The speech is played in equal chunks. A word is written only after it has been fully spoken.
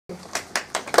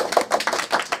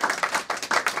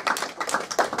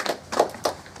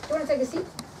take a seat?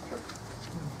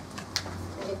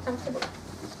 And get comfortable.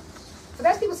 For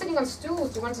those people sitting on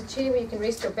stools, you want a chair where you can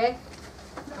rest your back.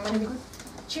 I'm going to be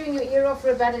chewing your ear off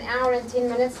for about an hour and 10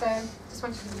 minutes, so just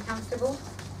want you to be comfortable.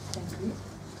 Thank you.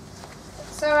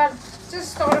 So I'll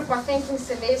just start off by thanking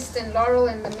Celeste and Laurel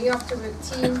and the Me After Work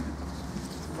team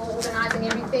for organising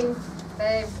everything.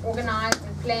 They've organised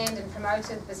and planned and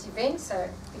promoted this event, so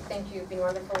big thank you. You've been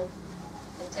wonderful,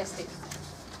 fantastic.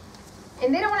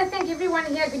 And then I want to thank everyone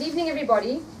here. Good evening,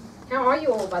 everybody. How are you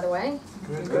all, by the way?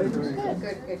 Good.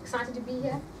 Good. Excited to be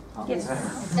here? Yes.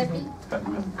 Happy?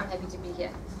 I'm happy to be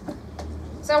here.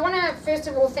 So I want to first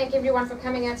of all thank everyone for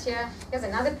coming out here. Here's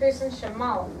another person,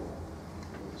 Shamal.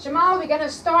 Shamal, we're going to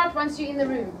start once you're in the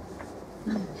room.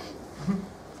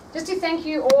 Just to thank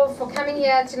you all for coming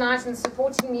here tonight and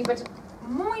supporting me, but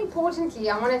more importantly,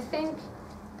 I want to thank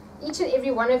each and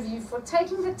every one of you for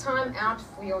taking the time out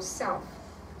for yourself.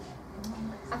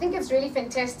 I think it's really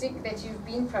fantastic that you've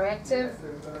been proactive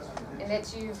and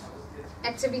that you've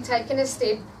actively taken a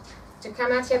step to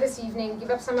come out here this evening,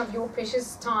 give up some of your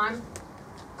precious time.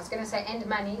 I was going to say and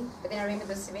money, but then I remember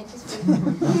this event is free.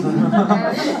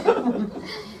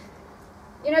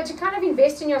 You know, to kind of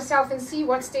invest in yourself and see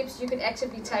what steps you could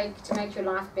actively take to make your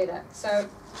life better. So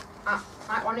I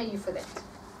honor you for that.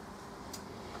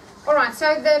 All right,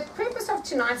 so the purpose of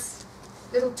tonight's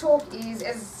little talk is,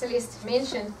 as Celeste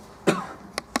mentioned,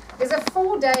 there's a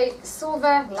 4-day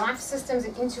Silva Life Systems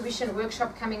and Intuition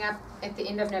workshop coming up at the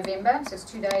end of November. So it's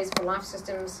 2 days for life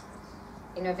systems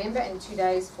in November and 2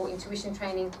 days for intuition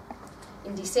training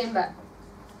in December.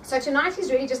 So tonight is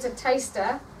really just a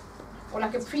taster or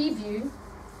like a preview.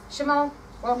 Shamal,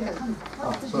 welcome.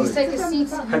 Please take a seat.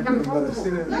 Get comfortable.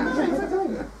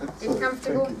 Get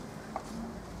comfortable.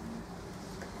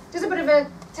 Just a bit of a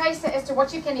taster as to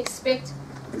what you can expect.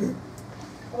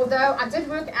 Although I did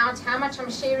work out how much I'm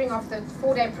sharing of the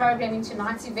 4-day program in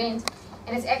tonight's event,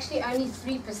 and it's actually only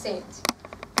 3%.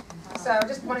 So I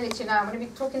just wanted to let you know, I'm going to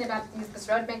be talking about this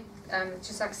roadmap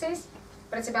to success,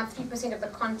 but it's about 3% of the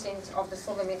content of the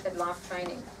Silva Method Life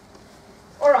Training.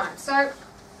 All right, so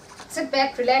sit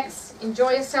back, relax,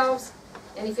 enjoy yourselves,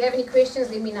 and if you have any questions,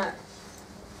 let me know.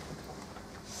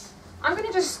 I'm going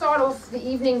to just start off the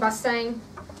evening by saying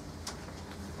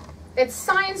that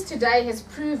science today has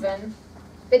proven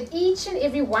that each and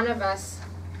every one of us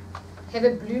have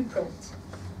a blueprint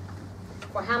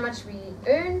for how much we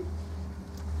earn,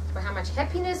 for how much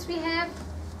happiness we have,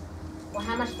 for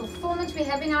how much fulfillment we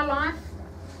have in our life,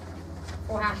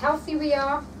 for how healthy we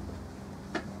are.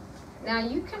 Now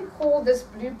you can call this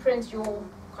blueprint your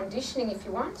conditioning if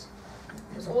you want.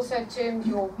 It's also termed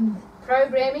your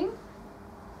programming,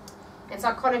 and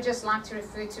psychologists like to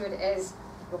refer to it as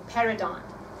your paradigm.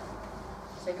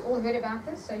 So you all heard about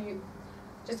this? So you,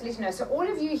 just to let you know, so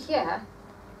all of you here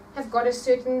have got a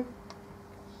certain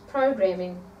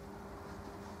programming,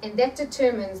 and that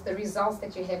determines the results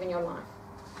that you have in your life.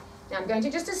 Now I'm going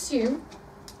to just assume,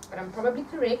 but I'm probably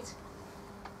correct,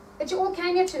 that you all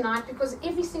came here tonight because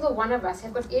every single one of us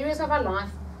have got areas of our life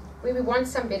where we want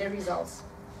some better results.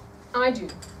 I do,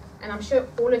 and I'm sure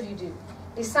all of you do.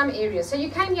 There's some areas. So you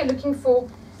came here looking for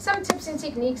some tips and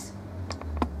techniques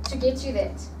to get you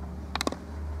that.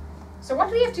 So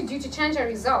what we have to do to change our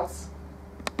results,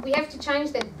 we have to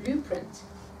change that blueprint.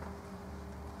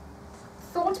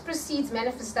 Thought precedes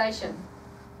manifestation.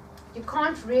 You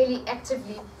can't really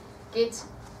actively get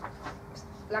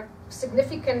like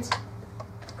significant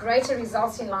greater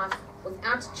results in life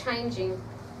without changing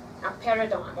our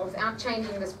paradigm or without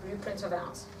changing this blueprint of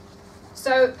ours.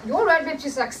 So your roadmap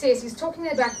to success is talking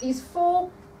about these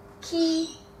 4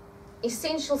 key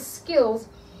essential skills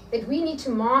that we need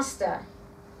to master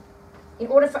in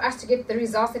order for us to get the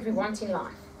results that we want in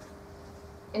life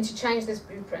and to change this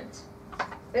blueprint.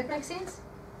 That makes sense?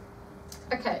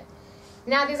 Okay.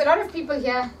 Now there's a lot of people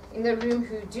here in the room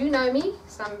who do know me,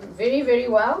 some very, very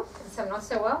well, and some not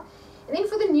so well. And then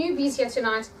for the newbies here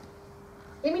tonight,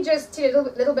 let me just tell you a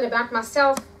little bit about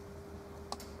myself,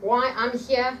 why I'm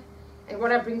here, and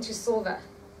what I bring to Silva.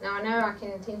 Now I know I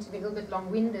can tend to be a little bit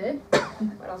long-winded,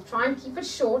 but I'll try and keep it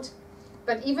short.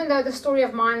 But even though the story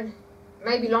of mine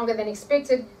may be longer than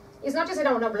expected, it's not just that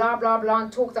I want to blah, blah, blah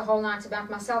and talk the whole night about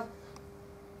myself.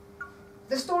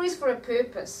 The story is for a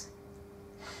purpose.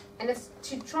 And it's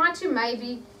to try to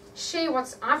maybe share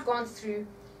what I've gone through,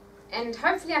 and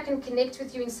hopefully I can connect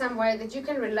with you in some way that you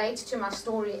can relate to my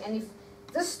story. And if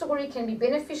this story can be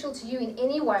beneficial to you in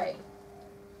any way,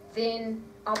 then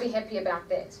I'll be happy about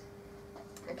that.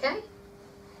 Okay?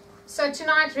 So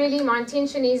tonight, really, my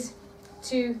intention is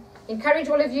to encourage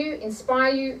all of you,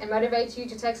 inspire you, and motivate you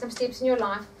to take some steps in your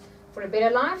life for a better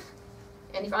life.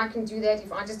 And if I can do that,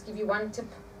 if I just give you one tip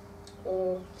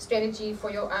or strategy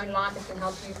for your own life that can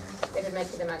help you, that would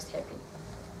make you the most happy.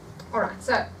 Alright,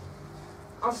 so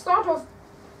I'll start off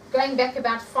going back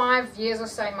about 5 years or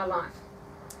so in my life.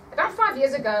 About 5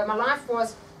 years ago, my life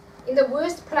was in the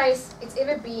worst place it's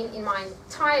ever been in my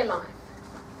entire life.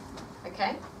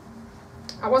 Okay?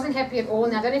 I wasn't happy at all.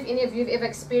 Now, I don't know if any of you have ever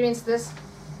experienced this,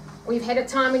 or you've had a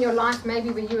time in your life maybe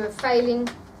where you were failing,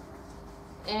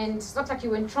 and it's not like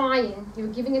you weren't trying, you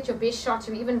were giving it your best shot,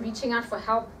 you were even reaching out for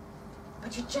help,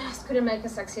 but you just couldn't make a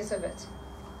success of it.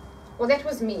 Well, that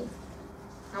was me.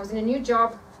 I was in a new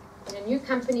job, in a new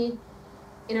company,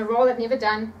 in a role I'd never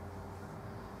done.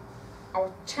 I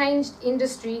changed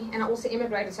industry, and I also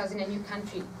immigrated, so I was in a new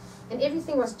country. And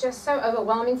everything was just so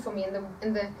overwhelming for me,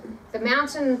 and the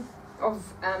mountain of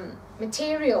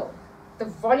material, the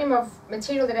volume of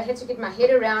material that I had to get my head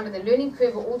around, and the learning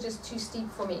curve were all just too steep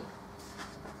for me.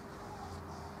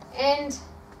 And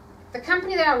the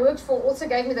company that I worked for also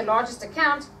gave me the largest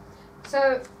account,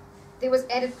 so there was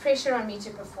added pressure on me to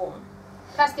perform.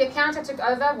 Plus the account I took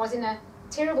over was in a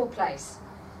terrible place,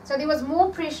 so there was more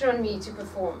pressure on me to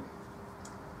perform.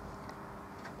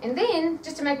 And then,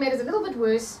 just to make matters a little bit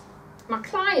worse, my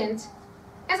client,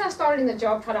 as I started in the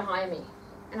job, tried to hire me.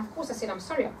 And of course I said, I'm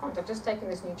sorry, I can't, I've just taken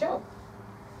this new job.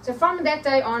 So from that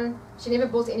day on, she never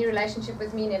built any relationship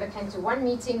with me, never came to one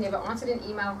meeting, never answered an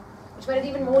email, which made it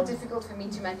even more difficult for me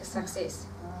to make a success.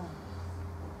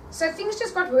 So things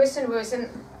just got worse and worse, and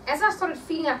as I started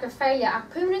feeling like a failure, I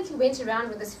permanently went around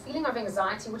with this feeling of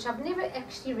anxiety, which I've never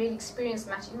actually really experienced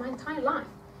much in my entire life.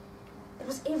 It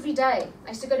was every day. I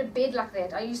used to go to bed like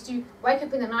that. I used to wake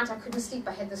up in the night, I couldn't sleep,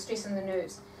 I had the stress and the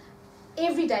nerves.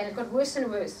 Every day, and it got worse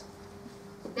and worse.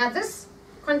 Now this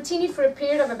continued for a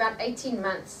period of about 18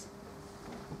 months.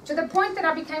 To the point that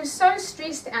I became so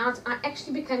stressed out, I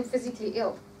actually became physically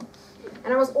ill.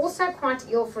 And I was also quite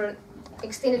ill for an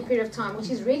extended period of time, which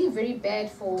is really very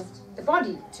bad for the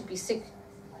body to be sick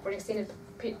for an extended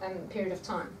period of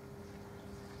time.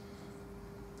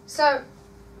 So,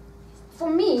 for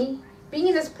me, being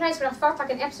in this place where I felt like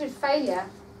an absolute failure,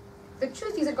 the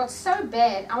truth is it got so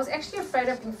bad, I was actually afraid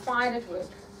of being fired at work.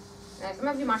 Now, some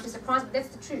of you might be surprised, but that's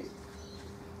the truth.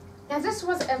 Now this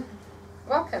was a,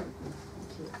 welcome.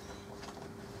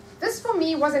 This for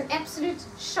me was an absolute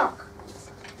shock.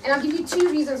 And I'll give you 2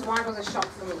 reasons why it was a shock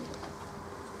for me.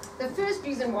 The first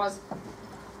reason was,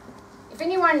 if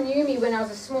anyone knew me when I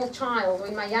was a small child, or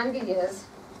in my younger years,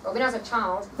 or when I was a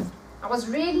child, I was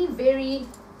really very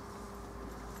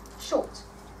short.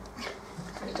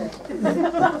 Actually,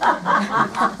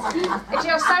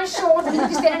 I was so short that I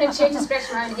could stand in a chair to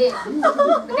scratch my own head.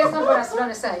 But that's not what I was trying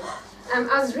to say.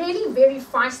 I was really very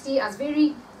feisty. I was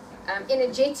very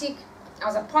energetic. I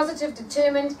was a positive,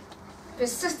 determined,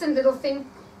 persistent little thing.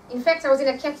 In fact, I was in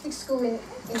a Catholic school in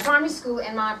primary school,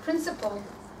 and my principal,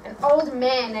 an old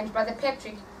man named Brother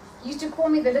Patrick, used to call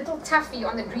me the little toughie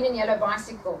on the green and yellow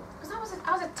bicycle. Because I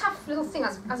was a tough little thing.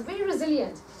 I was very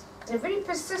resilient, and a very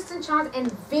persistent child,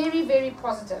 and very, very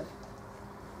positive.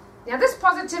 Now this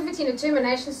positivity and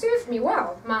determination served me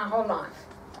well my whole life.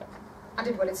 I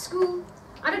did well at school.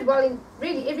 I did well in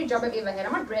really every job I've ever had.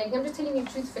 I'm not bragging, I'm just telling you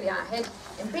truthfully. I had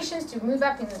ambitions to move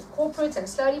up in corporate, and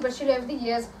slowly but surely over the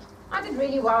years, I did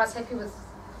really well. I was happy with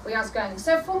where I was going.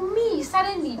 So for me,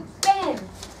 suddenly, bam,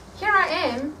 here I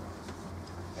am,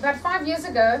 about 5 years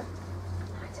ago,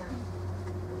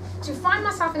 to find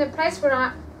myself in a place where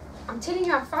I'm telling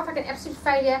you, I felt like an absolute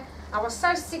failure. I was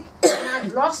so sick, and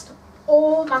I'd lost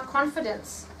all my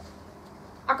confidence.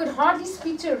 I could hardly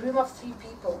speak to a room of 3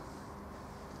 people.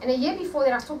 And a year before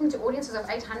that, I was talking to audiences of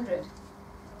 800.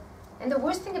 And the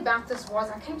worst thing about this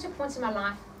was I came to a point in my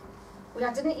life where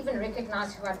I didn't even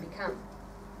recognize who I'd become.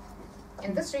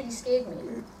 And this really scared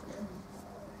me.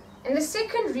 And the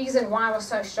second reason why I was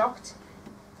so shocked,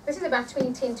 this is about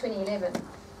 2010, 2011,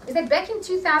 is that back in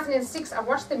 2006, I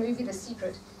watched the movie The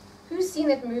Secret. Who's seen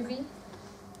that movie?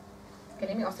 Okay,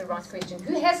 let me ask the right question.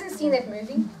 Who hasn't seen that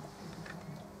movie?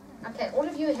 Okay, all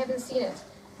of you who haven't seen it,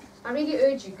 I really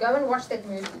urge you, go and watch that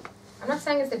movie. I'm not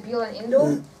saying it's the be-all and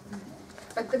end-all,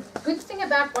 but the good thing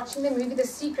about watching the movie The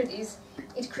Secret is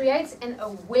it creates an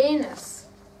awareness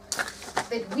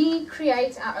that we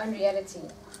create our own reality.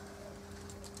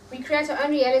 We create our own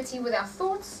reality with our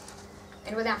thoughts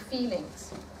and with our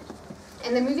feelings.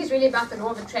 And the movie is really about the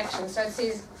law of attraction. So it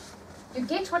says, you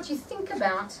get what you think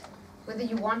about, whether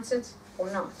you want it or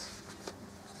not.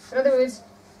 In other words,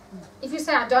 if you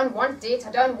say, I don't want debt,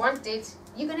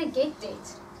 you're going to get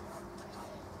debt.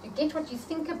 You get what you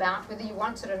think about, whether you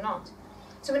want it or not.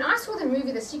 So when I saw the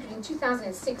movie The Secret in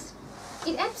 2006,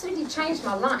 it absolutely changed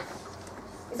my life.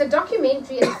 It's a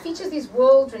documentary and it features these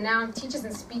world-renowned teachers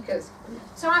and speakers.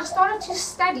 So I started to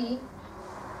study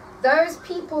those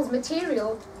people's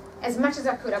material as much as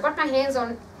I could. I got my hands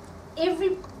on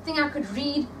everything I could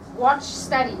read, watch,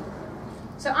 study.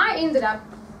 So I ended up,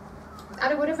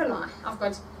 without a word of a lie, I've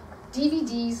got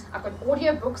DVDs, I've got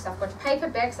audiobooks, I've got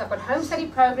paperbacks, I've got home study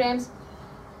programs,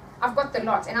 I've got the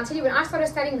lot. And I'll tell you, when I started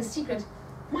studying The Secret,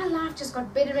 my life just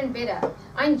got better and better.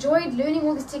 I enjoyed learning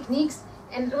all these techniques,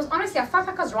 and it was honestly, I felt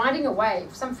like I was riding a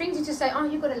wave. Some friends used to say, oh,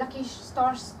 you've got a lucky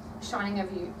star shining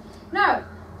over you. No,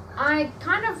 I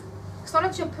kind of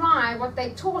started to apply what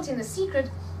they taught in The Secret,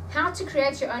 how to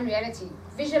create your own reality,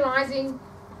 visualizing,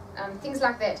 things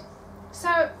like that.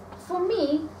 So for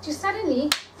me to suddenly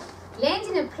land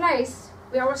in a place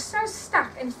where I was so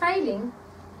stuck and failing,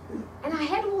 and I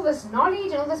had all this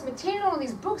knowledge and all this material, all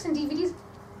these books and DVDs,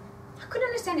 I couldn't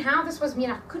understand how this was me,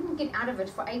 and I couldn't get out of it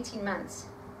for 18 months.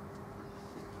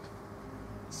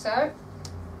 So,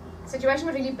 the situation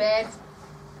was really bad.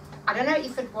 I don't know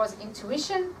if it was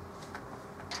intuition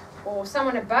or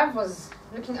someone above was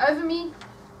looking over me,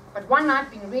 but one night,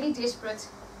 being really desperate,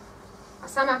 I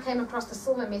somehow came across the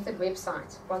Silva Method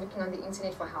website while looking on the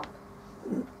internet for help.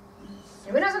 And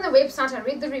when I was on the website, I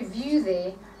read the review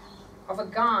there of a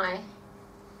guy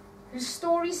whose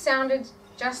story sounded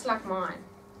just like mine.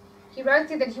 He wrote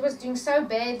there that he was doing so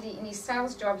badly in his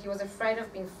sales job, he was afraid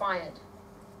of being fired.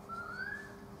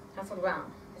 I thought, wow,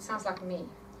 it sounds like me.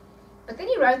 But then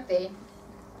he wrote there,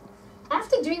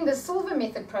 after doing the Silva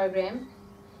Method program,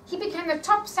 he became the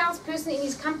top salesperson in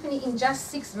his company in just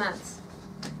 6 months.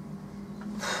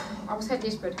 I was so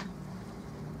desperate.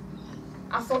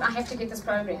 I thought, I have to get this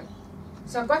program.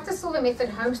 So I got the Silva Method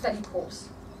home study course.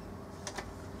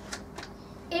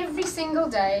 Every single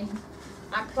day,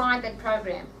 I applied that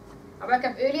program. I woke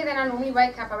up earlier than I normally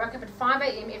wake up. I woke up at 5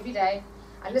 a.m. every day.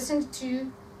 I listened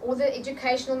to all the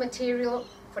educational material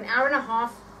for an hour and a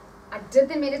half. I did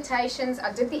the meditations.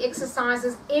 I did the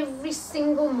exercises every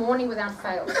single morning without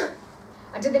fail.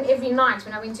 I did them every night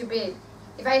when I went to bed.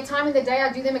 If I had time in the day,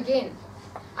 I'd do them again.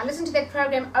 I listened to that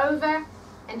program over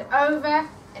and over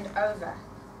and over.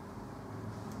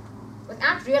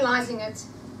 Without realizing it,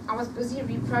 I was busy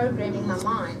reprogramming my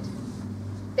mind.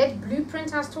 That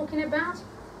blueprint I was talking about,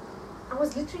 I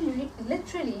was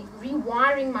literally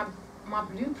rewiring my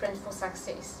blueprint for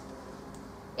success.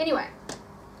 Anyway,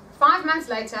 5 months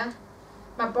later,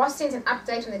 my boss sent an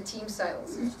update on the team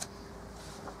sales.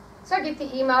 So I get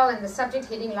the email and the subject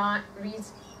heading line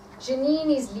reads,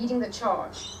 Jeanine is leading the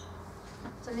charge.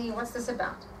 So I'm thinking, what's this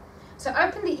about? So I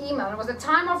opened the email. It was the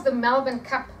time of the Melbourne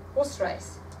Cup horse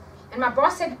race. And my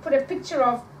boss had put a picture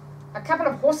of a couple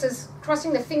of horses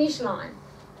crossing the finish line.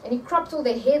 And he cropped all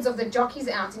the heads of the jockeys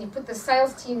out and he put the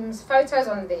sales team's photos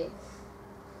on there.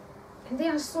 And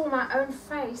then I saw my own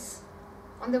face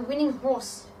on the winning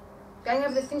horse going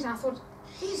over the finish. And I thought,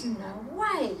 there's no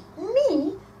way.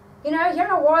 Me? You know, here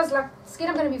I was like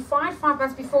scared I'm going to be fired 5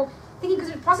 months before, thinking could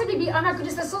it possibly be, oh my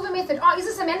goodness, the Silva Method. Oh, is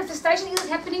this a manifestation? Is this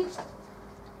happening?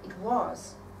 It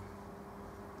was.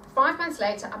 5 months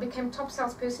later, I became top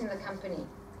salesperson in the company.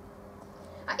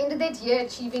 I ended that year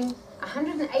achieving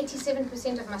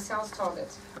 187% of my sales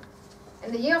target.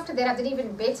 And the year after that, I did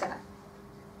even better.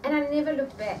 And I never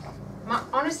looked back.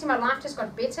 Honestly, my life just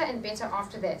got better and better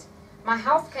after that. My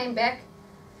health came back.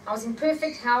 I was in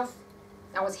perfect health.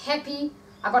 I was happy.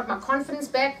 I got my confidence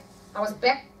back. I was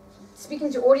back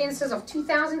speaking to audiences of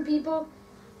 2,000 people.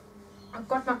 I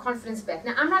got my confidence back.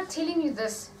 Now, I'm not telling you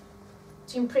this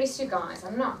to impress you guys.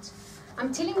 I'm not.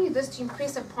 I'm telling you this to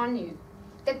impress upon you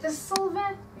that the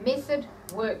Silva Method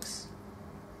works.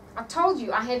 I told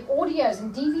you I had audios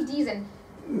and DVDs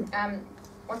and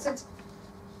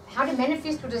how to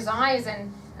manifest your desires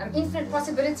and infinite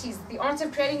possibilities, the art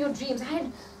of creating your dreams. I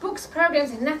had books,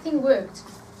 programs, and nothing worked.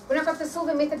 When I got the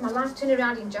Silva Method, my life turned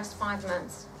around in just 5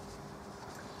 months.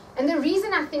 And the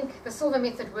reason I think the Silva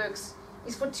Method works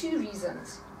is for 2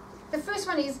 reasons. The first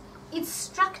one is it's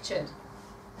structured.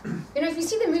 You know, if you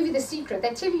see the movie The Secret,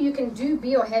 they tell you you can do,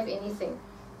 be, or have anything.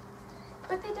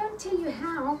 But they don't tell you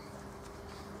how.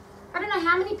 I don't know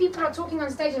how many people are talking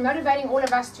on stage and motivating all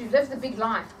of us to live the big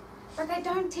life, but they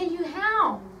don't tell you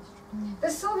how. The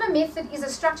Silva Method is a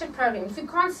structured program. If you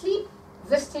can't sleep,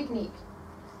 this technique.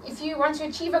 If you want to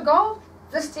achieve a goal,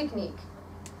 this technique.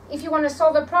 If you want to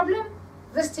solve a problem,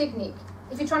 this technique.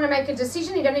 If you're trying to make a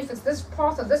decision, you don't know if it's this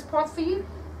path or this path for you,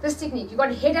 this technique. You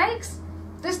got headaches,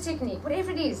 this technique.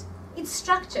 Whatever it is, it's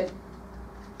structured.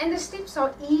 And the steps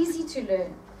are easy to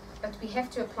learn, but we have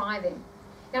to apply them.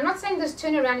 Now, I'm not saying this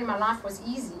turnaround in my life was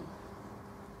easy.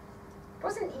 It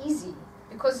wasn't easy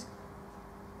because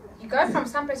you go from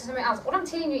some place to somewhere else. All I'm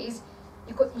telling you is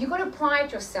You've got to apply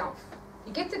it yourself.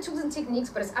 You get the tools and techniques,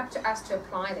 but it's up to us to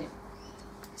apply them.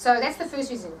 So that's the first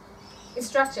reason. It's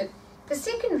structured. The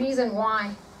second reason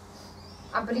why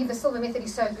I believe the Silva method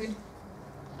is so good,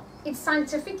 it's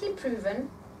scientifically proven,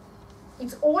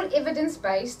 it's all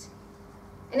evidence-based,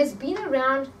 and it's been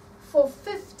around for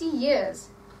 50 years.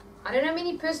 I don't know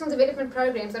many personal development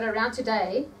programs that are around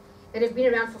today that have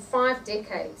been around for 5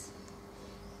 decades.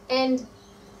 And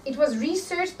it was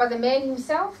researched by the man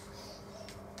himself,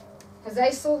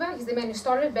 Jose Silva. He's the man who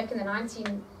started it back in the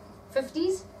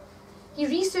 1950s. He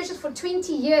researched it for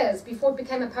 20 years before it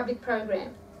became a public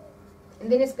program.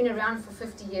 And then it's been around for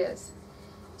 50 years.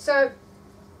 So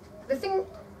the thing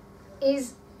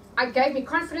is, it gave me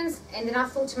confidence, and then I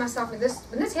thought to myself, when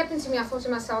this happened to me, I thought to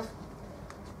myself,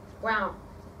 wow,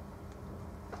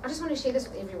 I just want to share this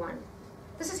with everyone.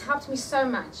 This has helped me so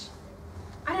much.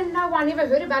 I don't know why I never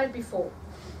heard about it before.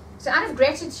 So out of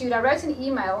gratitude, I wrote an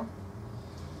email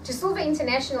to Silva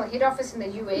International head office in the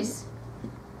US.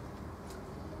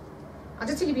 I'll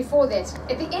just tell you before that,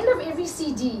 at the end of every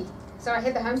CD, so I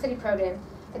had the home study program,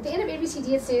 at the end of every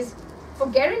CD it says, for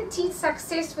guaranteed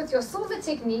success with your Silva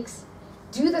techniques,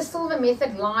 do the Silva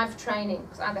method live training.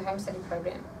 So I had the home study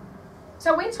program.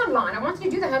 So I went online, I wanted to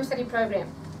do the home study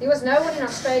program. There was no one in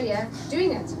Australia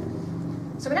doing it.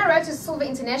 So when I wrote to Silva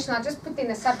International, I just put in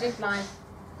the subject line,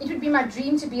 it would be my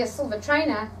dream to be a Silva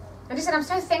trainer. I just said, I'm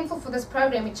so thankful for this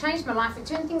program. It changed my life. It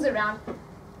turned things around.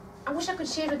 I wish I could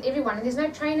share it with everyone. And there's no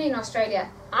trainer in Australia.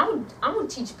 I would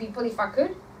teach people if I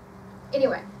could.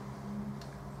 Anyway,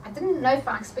 I didn't know if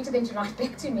I expected them to write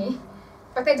back to me,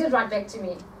 but they did write back to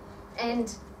me.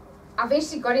 And I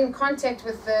eventually got in contact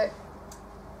with the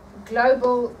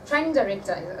global training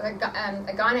director,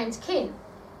 a guy named Ken.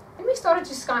 And we started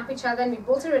to Skype each other, and we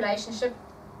built a relationship.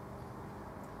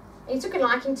 And he took a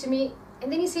liking to me.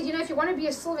 And then he said, you know, if you want to be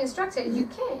a Silva instructor, you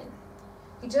can.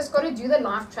 You just got to do the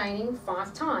live training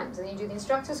 5 times, and then you do the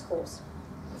instructor's course.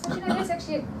 I thought, you know,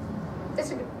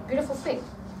 that's a beautiful thing.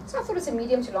 So I thought it's a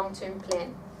medium to long-term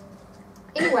plan.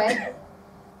 Anyway,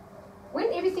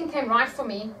 when everything came right for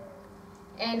me,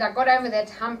 and I got over that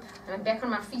hump, and I'm back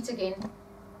on my feet again,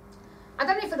 I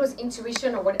don't know if it was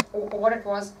intuition or what it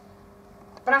was,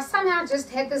 but I somehow just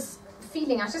had this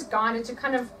feeling, I was just guided to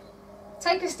kind of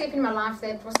take a step in my life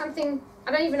that was something,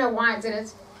 I don't even know why I did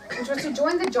it, which was to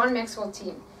join the John Maxwell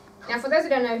team. Now, for those who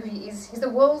don't know who he is, he's the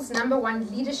world's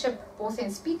 #1 leadership author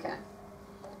and speaker.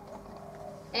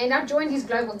 And I joined his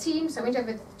global team, so I went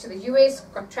over to the US,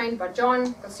 got trained by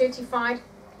John, got certified.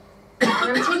 And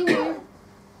I'm telling you,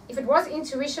 if it was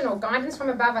intuition or guidance from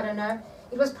above, I don't know,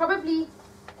 it was probably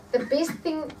the best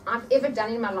thing I've ever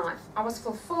done in my life. I was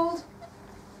fulfilled.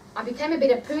 I became a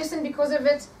better person because of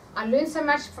it. I learned so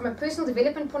much from a personal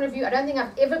development point of view. I don't think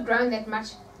I've ever grown that much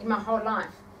in my whole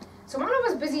life. So while I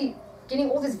was busy getting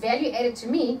all this value added to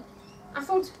me, I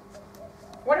thought,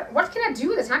 what can I do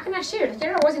with this? How can I share it?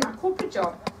 Here I was in my corporate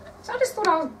job. So I just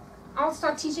thought I'll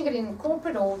start teaching it in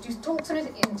corporate or do talks on it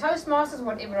in Toastmasters,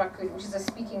 whatever I could, which is a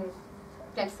speaking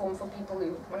platform for people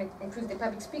who want to improve their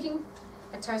public speaking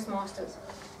at Toastmasters.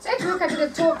 So at work I did a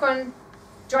talk on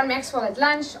John Maxwell at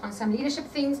lunch, on some leadership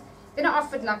things. Then I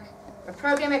offered like a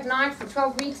program at night for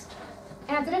 12 weeks.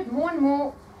 And I did it more and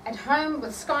more at home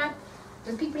with Skype,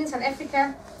 with people in South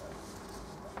Africa.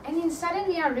 And then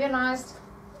suddenly I realized,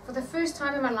 for the first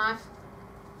time in my life,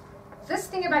 this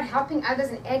thing about helping others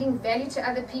and adding value to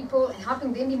other people and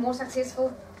helping them be more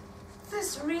successful,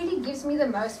 this really gives me the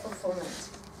most fulfillment.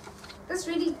 This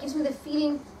really gives me the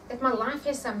feeling that my life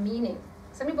has some meaning.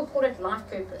 Some people call it life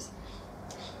purpose.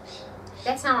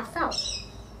 That's how I felt.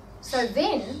 So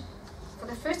then, for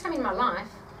the first time in my life,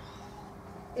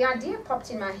 the idea popped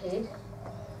in my head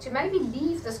to maybe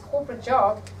leave this corporate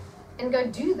job and go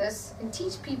do this and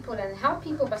teach people and help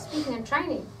people by speaking and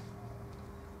training.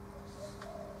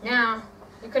 Now,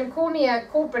 you can call me a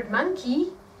corporate monkey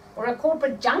or a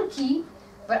corporate junkie,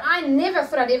 but I never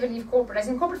thought I'd ever leave corporate. I was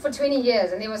in corporate for 20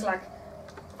 years, and there was like,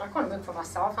 I can't work for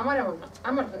myself. I'm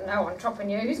not no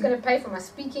entrepreneur. Who's going to pay for my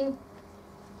speaking?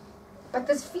 But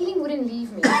this feeling wouldn't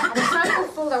leave me. I was so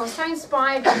fulfilled. I was so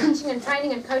inspired by teaching and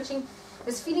training and coaching.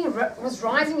 This feeling was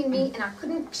rising in me, and I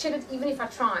couldn't shed it even if I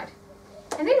tried.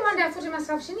 And then one day I thought to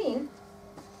myself, Jeanine,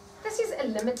 this is a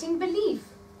limiting belief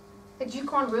that you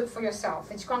can't work for yourself,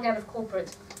 that you can't get out of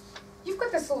corporate. You've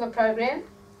got the Silva program.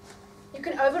 You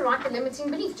can overwrite the limiting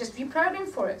belief. Just reprogram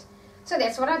for it. So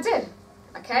that's what I did.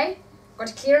 Okay?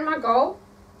 Got clear on my goal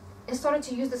and started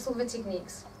to use the Silva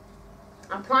techniques.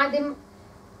 I applied them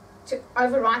to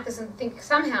overwrite this and think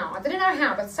somehow, I didn't know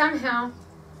how, but somehow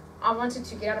I wanted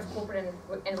to get out of corporate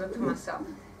and work for myself.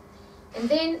 And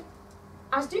then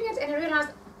I was doing it and I realized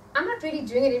I'm not really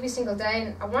doing it every single day,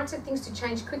 and I wanted things to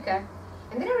change quicker.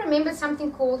 And then I remembered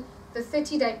something called the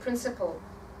 30-day principle.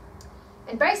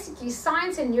 And basically,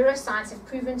 science and neuroscience have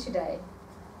proven today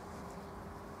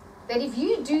that if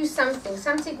you do something,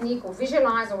 some technique or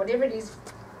visualize or whatever it is,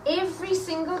 every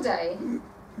single day,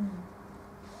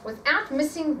 without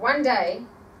missing one day,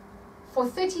 for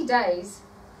 30 days,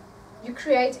 you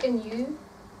create a new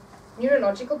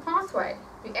neurological pathway.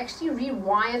 You actually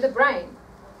rewire the brain.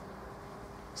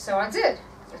 So I did.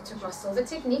 I took my Silva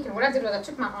technique, and what I did was I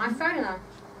took my iPhone and I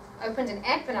opened an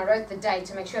app and I wrote the date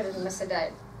to make sure I didn't miss a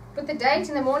day. Put the date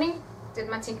in the morning, did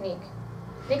my technique.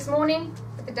 Next morning,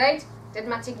 put the date, did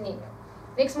my technique.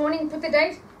 Next morning, put the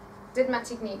date, did my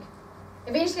technique.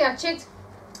 Eventually I checked,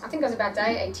 I think it was about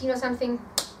day 18 or something,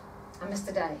 I missed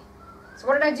a day. So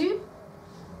what did I do?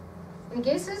 Any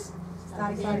guesses?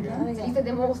 Start again. Deleted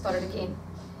them all, started again.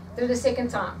 Did it a second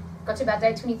time. Got to about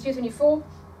day 23, 24.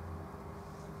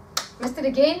 Missed it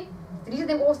again. Deleted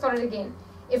them all, started again.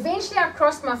 Eventually I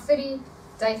crossed my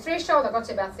 30-day threshold. I got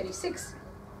to about 36.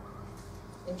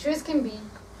 And true as can be,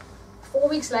 4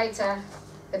 weeks later,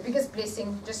 the biggest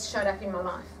blessing just showed up in my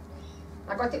life.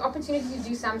 I got the opportunity to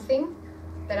do something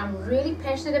that I'm really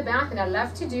passionate about and I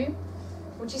love to do,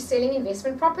 which is selling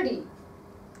investment property.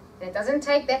 And it doesn't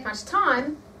take that much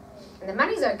time, and the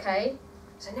money's okay.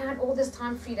 So now I have all this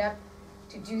time freed up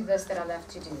to do this that I love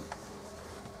to do.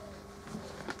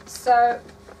 So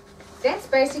that's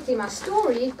basically my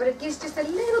story, but it gets just a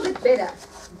little bit better.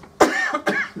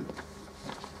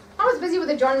 I was busy with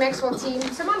the John Maxwell team,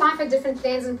 so my life had different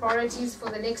plans and priorities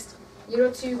for the next year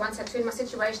or two once I turned my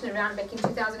situation around back in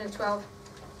 2012.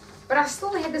 But I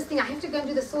still had this thing, I have to go and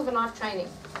do the Silva Life training.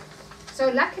 So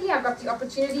luckily I got the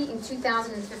opportunity in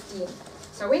 2015.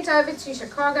 So I went over to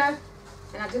Chicago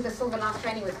and I did the Silva Life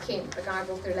training with Ken, the guy I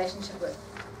built the relationship with.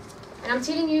 And I'm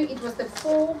telling you, it was the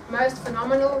 4 most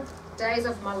phenomenal days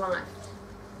of my life.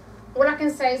 All I can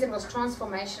say is it was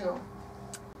transformational.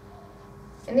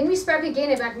 And then we spoke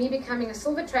again about me becoming a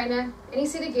Silva trainer, and he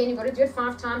said again, you've got to do it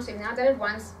 5 times, so you've now done it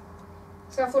once.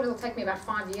 So I thought it'll take me about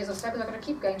 5 years or so, because I've got to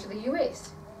keep going to the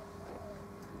US.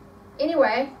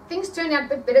 Anyway, things turned out a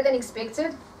bit better than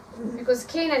expected, because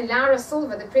Ken and Laura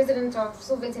Silva, the president of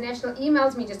Silva International,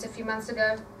 emailed me just a few months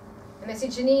ago, and they said,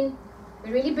 Jeanine,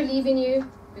 we really believe in you,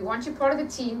 we want you part of the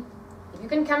team. If you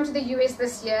can come to the US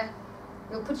this year,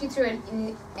 we'll put you through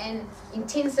an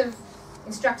intensive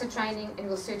instructor training and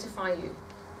we'll certify you.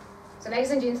 So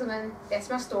ladies and gentlemen, that's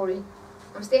my story.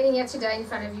 I'm standing here today in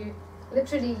front of you,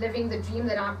 literally living the dream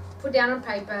that I put down on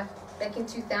paper back in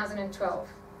 2012.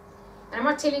 And I'm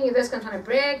not telling you this because I'm trying to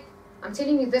brag. I'm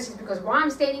telling you this is because why I'm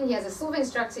standing here as a Silva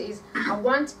instructor is I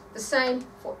want the same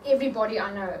for everybody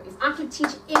I know. If I could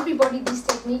teach everybody these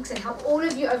techniques and help all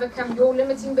of you overcome your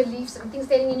limiting beliefs and things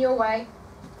standing in your way,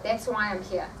 that's why I'm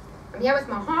here. I'm here with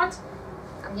my heart,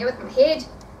 I'm here with my head,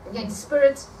 I'm here in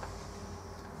spirit,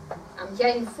 I'm here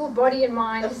in full body and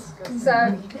mind, so,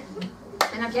 and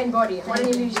I'm here in body, what an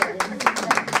illusion.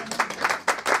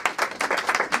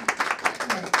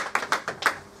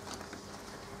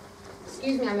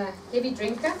 Excuse me, I'm a heavy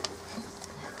drinker.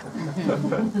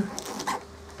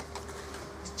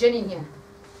 It's Jeanine here.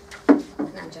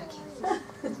 No, I'm joking.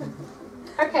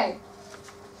 Okay,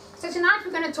 so tonight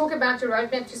we're going to talk about your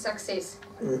roadmap to success.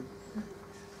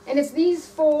 And it's these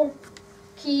 4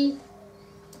 key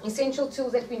essential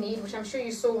tools that we need, which I'm sure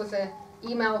you saw with the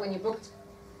email when you booked.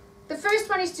 The first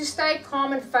one is to stay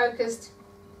calm and focused,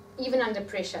 even under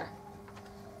pressure.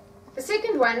 The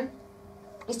second one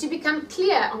is to become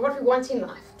clear on what we want in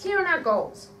life, clear on our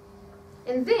goals,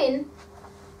 and then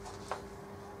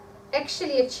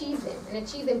actually achieve them, and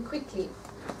achieve them quickly.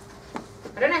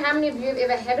 I don't know how many of you have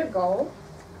ever had a goal.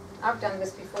 I've done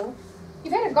this before.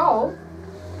 You've had a goal,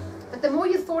 but the more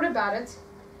you thought about it,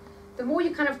 the more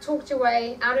you kind of talked your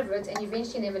way out of it, and you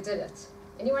eventually never did it.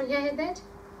 Anyone here had that?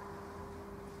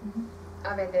 Mm-hmm.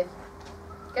 I've had that.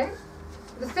 Okay?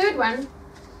 The third one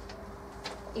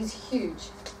is huge.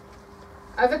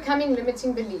 Overcoming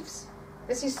limiting beliefs.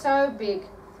 This is so big.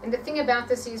 And the thing about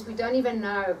this is we don't even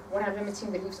know what our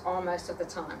limiting beliefs are most of the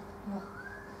time.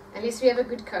 Unless we have a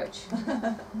good coach.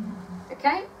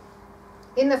 Okay?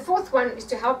 Then the fourth one is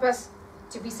to help us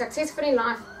to be successful in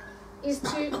life, is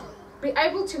to be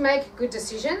able to make good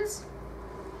decisions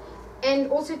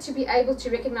and also to be able to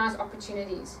recognize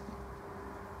opportunities.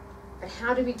 But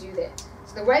how do we do that?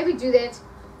 So the way we do that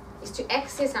is to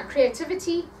access our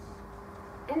creativity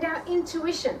and our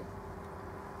intuition.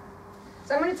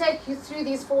 So I'm going to take you through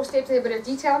these 4 steps in a bit of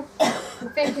detail.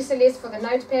 Thank you, Celeste, for the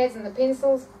notepads and the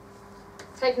pencils.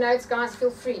 Take notes, guys,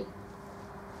 feel free.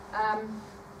 I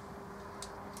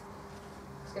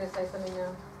was going to say something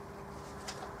now.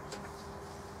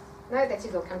 No, that's it,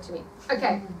 it'll come to me.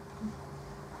 Okay.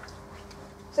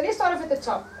 So let's start off at the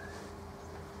top.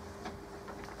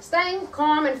 Staying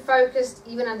calm and focused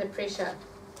even under pressure.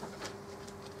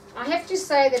 I have to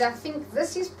say that I think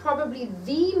this is probably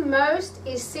the most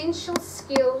essential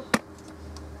skill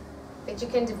that you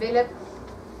can develop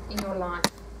in your life.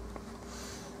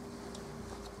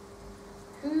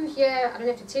 Who here, I don't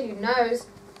have to tell you, knows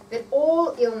that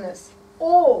all illness,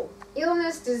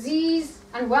 disease,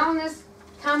 and wellness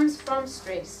comes from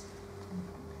stress.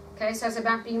 Okay, so it's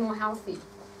about being more healthy.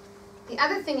 The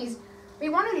other thing is, we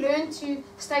want to learn to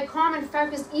stay calm and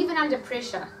focused even under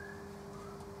pressure.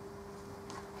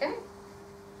 Okay?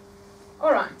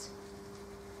 All right.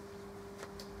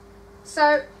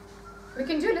 So, we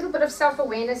can do a little bit of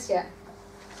self-awareness here.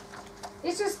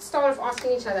 Let's just start off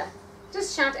asking each other.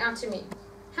 Just shout out to me.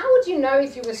 How would you know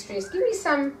if you were stressed? Give me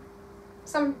some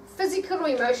physical or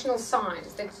emotional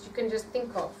signs that you can just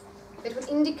think of that would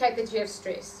indicate that you have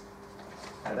stress.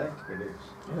 Headaches.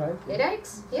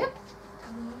 Headaches? Yeah.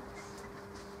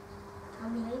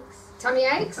 Tummy aches. Tummy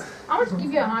aches? I want to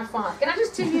give you a high five. Can I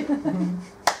just tell you?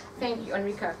 Thank you,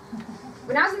 Enrico.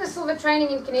 When I was in the Silva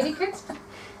training in Connecticut,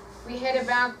 we had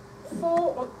about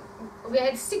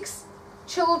 6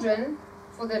 children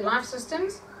for the life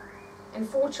systems and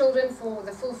 4 children for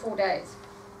the full 4 days.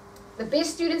 The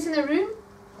best students in the room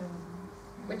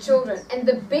were children, and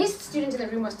the best student in the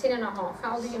room was 10 and a half.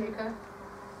 How old are you, Enrico?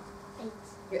 8.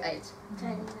 You're 8.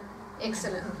 29.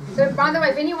 Excellent. So, by the way,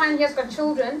 if anyone here has got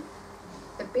children,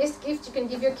 the best gift you can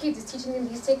give your kids is teaching them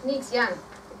these techniques young,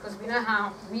 because we know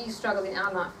how we struggle in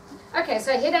our life. Okay,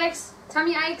 so headaches,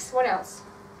 tummy aches, what else?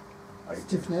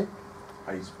 Stiff neck.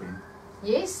 Ice pain.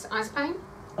 Yes, eyes pain?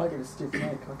 I get a stiff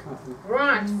neck. I can't.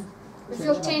 Right. We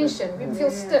feel tension, we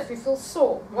feel stiff, we feel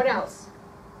sore. What else?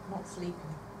 Not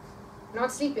sleeping.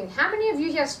 Not sleeping. How many of you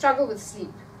here struggle with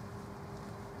sleep?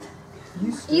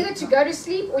 Used to. Either to go to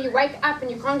sleep or you wake up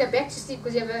and you can't go back to sleep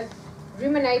because you have a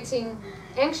ruminating,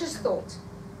 anxious thought.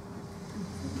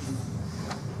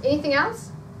 Anything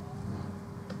else?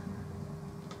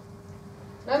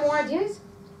 No more ideas?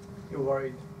 You're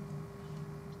worried.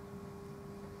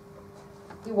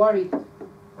 You're worried.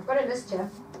 I've got a list here.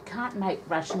 Can't make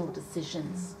rational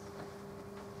decisions.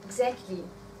 Exactly.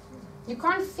 You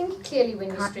can't think clearly when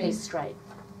you're Can't think stressed. straight.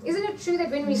 Isn't it true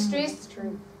that when we're stressed,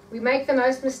 we make the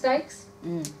most mistakes?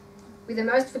 Mm. We're the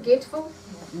most forgetful?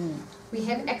 Mm. We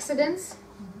have accidents?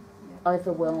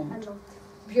 Overwhelmed.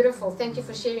 Beautiful. Thank you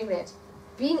for sharing that.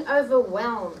 Being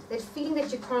overwhelmed, that feeling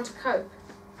that you can't cope.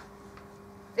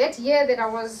 That year that I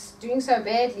was doing so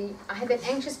badly, I had that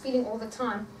anxious feeling all the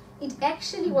time. It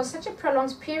actually was such a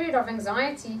prolonged period of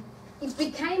anxiety, it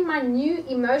became my new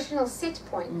emotional set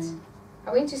point. Mm.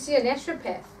 I went to see a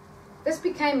naturopath. This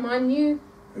became my new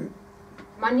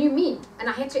me, and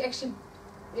I had to actually,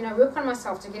 work on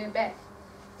myself to get it back.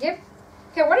 Yep.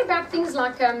 Okay, what about things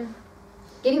like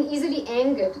getting easily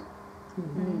angered?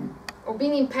 Mm. Or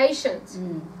being impatient?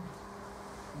 Mm.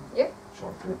 Yep.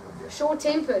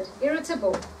 Short-tempered,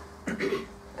 irritable.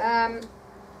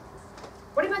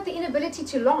 What about the inability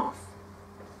to laugh?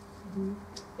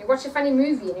 You watch a funny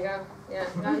movie and you go, yeah,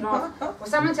 no laugh. Or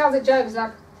someone tells a joke, it's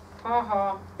like, ha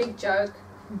ha, big joke.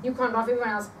 You can't laugh, everyone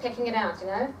else packing it out,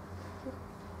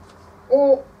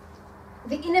 Or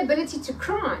the inability to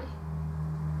cry.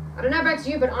 I don't know about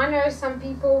you, but I know some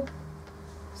people,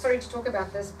 sorry to talk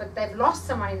about this, but they've lost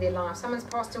someone in their life. Someone's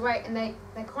passed away and they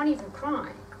can't even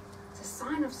cry. It's a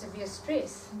sign of severe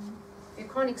stress. You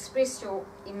can't express your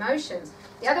emotions.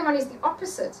 The other one is the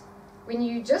opposite. When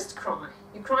you just cry,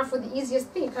 you cry for the easiest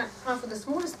thing, you can't cry for the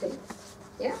smallest thing.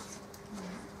 Yeah?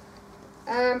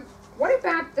 What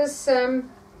about this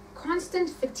constant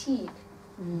fatigue?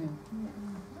 Mm.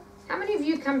 How many of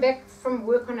you come back from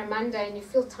work on a Monday and you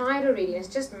feel tired already, and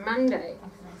it's just Monday?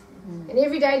 Mm. And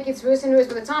every day it gets worse and worse.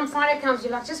 By the time Friday comes,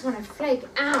 you're like, just want to flake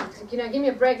out. Like, give me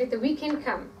a break, let the weekend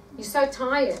come. You're so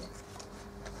tired.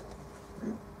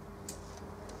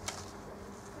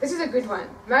 This is a good one.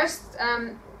 Most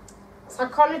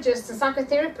psychologists and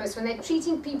psychotherapists, when they're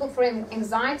treating people for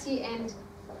anxiety and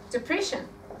depression,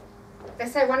 they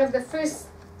say one of the first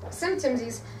symptoms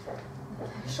is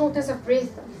shortness of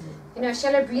breath,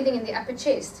 shallow breathing in the upper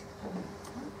chest.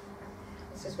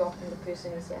 This is welcome the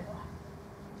person who's here.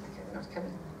 Okay, they're not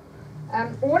coming.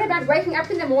 Or what about waking up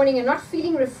in the morning and not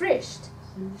feeling refreshed?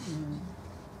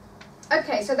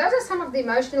 Okay, so those are some of the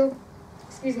emotional,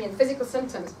 and physical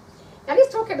symptoms. Now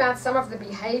let's talk about some of the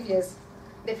behaviors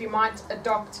that we might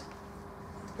adopt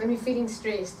when we're feeling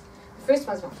stressed. The first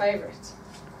one's my favorite.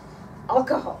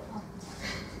 Alcohol.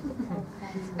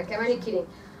 Okay, I'm only kidding.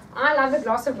 I love a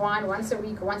glass of wine once a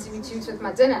week or once every 2 weeks with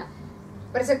my dinner.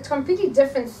 But it's a completely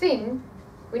different thing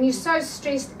when you're so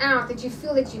stressed out that you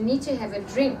feel that you need to have a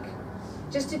drink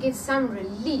just to get some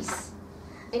release.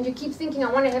 And you keep thinking,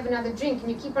 I want to have another drink,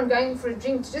 and you keep on going for a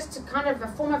drink just to kind of a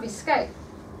form of escape.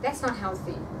 That's not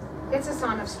healthy. That's a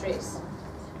sign of stress.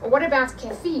 Or what about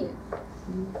caffeine?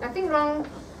 Nothing wrong.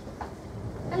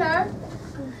 Hello.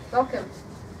 Welcome.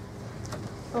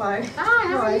 Hello. Hi,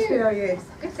 how are you? How are you?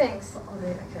 Good, thanks. Oh,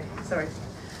 yeah, okay, sorry.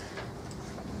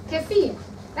 Caffeine.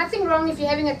 Nothing wrong if you're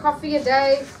having a coffee a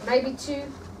day, maybe two.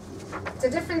 It's a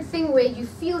different thing where you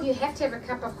feel you have to have a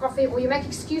cup of coffee, or you make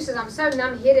excuses. I'm so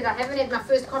numb-headed, I haven't had my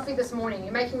first coffee this morning.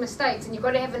 You're making mistakes, and you've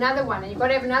got to have another one, and you've got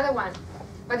to have another one.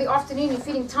 By the afternoon, you're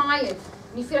feeling tired,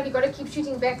 and you feel like you've got to keep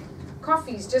shooting back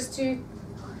coffees just to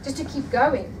keep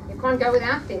going. You can't go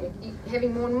without them. You're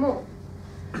having more and more.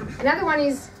 Another one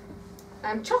is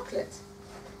chocolate.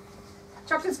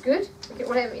 Chocolate's good. You can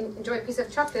all enjoy a piece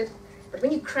of chocolate. But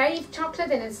when you crave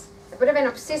chocolate and it's a bit of an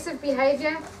obsessive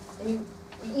behavior, and you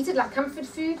eat it like comfort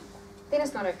food, then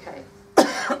it's not okay.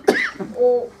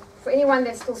 Or for anyone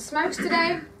that still smokes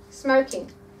today,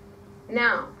 smoking.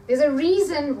 Now, there's a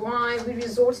reason why we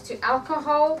resort to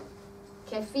alcohol,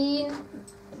 caffeine,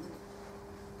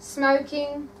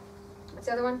 smoking. What's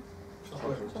the other one?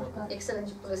 Chocolate.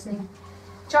 Excellent for listening.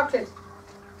 Chocolate.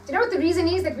 Do you know what the reason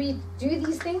is that we do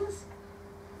these things?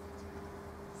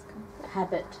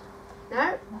 Habit.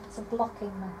 No? It's a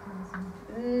blocking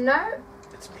mechanism. No?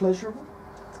 It's pleasurable.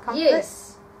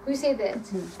 Yes. Who said that?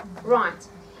 Right.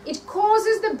 It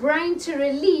causes the brain to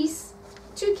release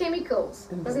two chemicals.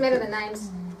 Doesn't matter the names.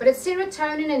 But it's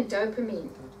serotonin and dopamine.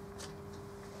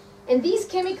 And these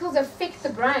chemicals affect the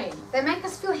brain. They make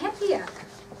us feel happier.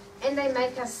 And they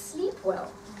make us sleep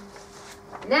well.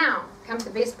 Now comes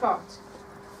the best part.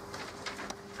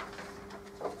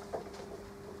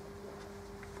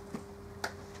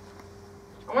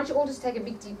 I want you all to take a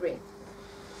big deep breath.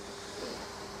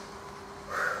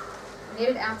 Let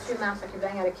it out through your mouth like you're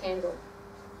blowing out a candle.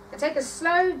 And take a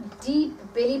slow, deep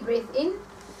belly breath in.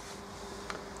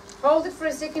 Hold it for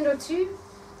a second or two.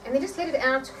 And then just let it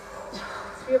out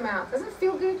through your mouth. Doesn't it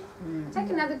feel good? Take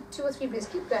another 2 or 3 breaths.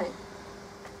 Keep going.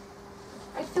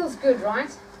 It feels good,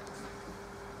 right?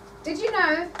 Did you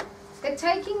know that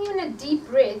taking in a deep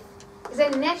breath is a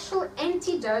natural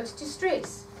antidote to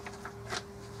stress?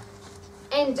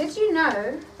 And did you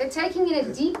know that taking in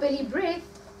a deep belly breath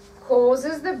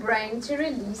causes the brain to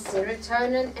release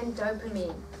serotonin and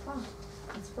dopamine? Oh,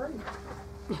 it's free.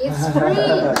 It's free.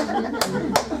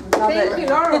 Thank you,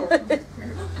 Laurel.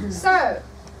 So,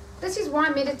 this is why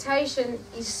meditation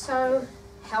is so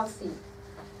healthy.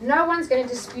 No one's going to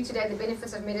dispute today the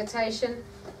benefits of meditation.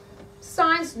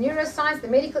 Science, neuroscience, the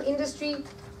medical industry,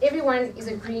 everyone is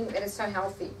agreeing that it's so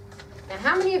healthy. Now,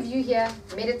 how many of you here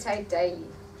meditate daily?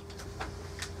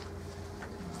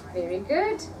 Very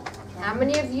good. How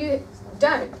many of you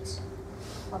don't?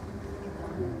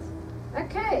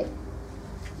 Okay.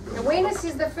 Awareness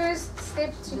is the first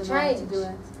step to change.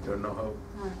 Don't know how.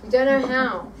 You don't know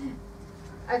how.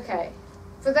 Okay.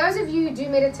 For those of you who do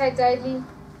meditate daily,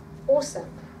 awesome.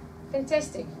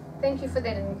 Fantastic. Thank you for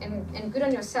that, and good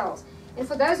on yourselves. And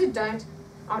for those who don't,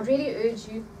 I'd really urge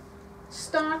you,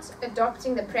 start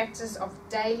adopting the practice of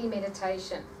daily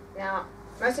meditation. Now,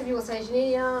 most of you will say,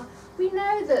 Jeanine, yeah, we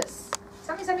know this.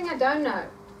 Tell me something I don't know.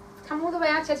 Come all the way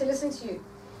out here to listen to you.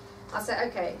 I'll say,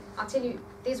 okay, I'll tell you,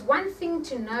 there's one thing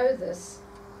to know this,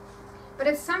 but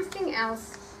it's something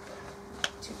else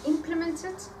to implement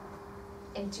it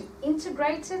and to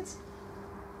integrate it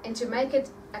and to make it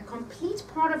a complete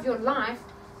part of your life,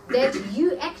 that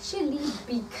you actually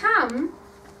become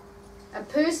a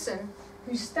person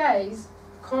who stays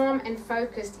calm and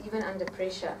focused even under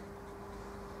pressure.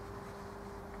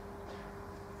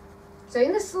 So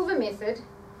in the Silva method,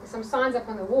 there's some signs up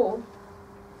on the wall.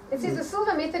 It says the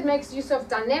Silva method makes use of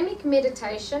dynamic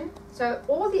meditation. So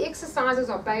all the exercises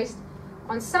are based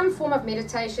on some form of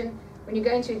meditation when you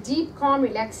go into a deep, calm,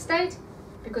 relaxed state,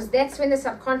 because that's when the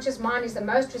subconscious mind is the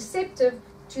most receptive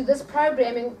to this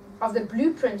programming of the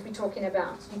blueprint we're talking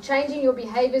about. You're changing your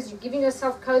behaviors, you're giving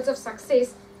yourself codes of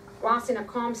success whilst in a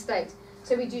calm state.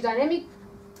 So we do dynamic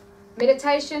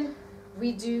meditation,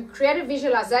 we do creative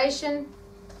visualization,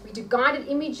 we do guided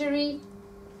imagery,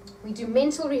 we do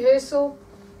mental rehearsal,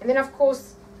 and then of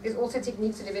course there's also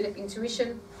techniques to develop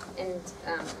intuition and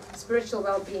spiritual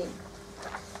well-being.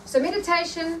 So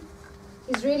meditation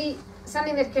is really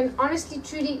something that can honestly,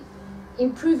 truly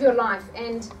improve your life,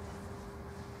 and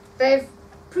they've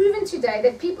proven today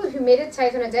that people who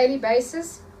meditate on a daily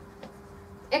basis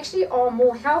actually are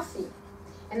more healthy,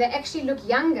 and they actually look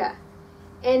younger,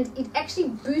 and it actually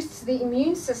boosts the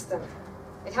immune system.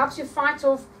 It helps you fight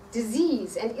off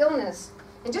disease and illness.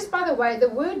 And just by the way, the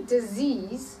word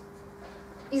disease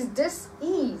is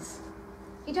dis-ease.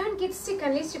 You don't get sick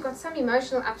unless you've got some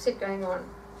emotional upset going on,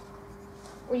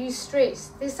 or you're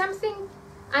stressed. There's something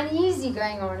uneasy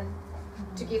going on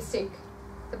to get sick.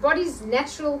 The body's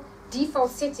natural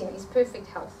default setting is perfect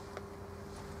health.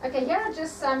 Okay, here are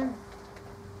just some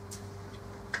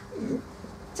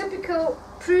typical,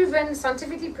 proven,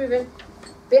 scientifically proven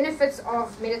benefits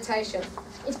of meditation.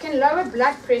 It can lower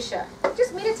blood pressure.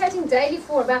 Just meditating daily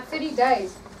for about 30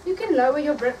 days, you can lower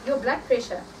your blood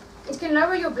pressure. It can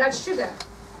lower your blood sugar.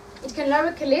 It can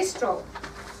lower cholesterol.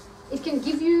 It can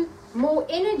give you more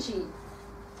energy.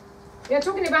 You know,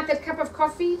 talking about that cup of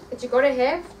coffee that you got to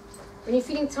have when you're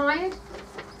feeling tired,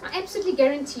 I absolutely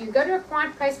guarantee you, go to a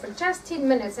quiet place for just 10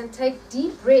 minutes and take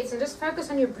deep breaths and just focus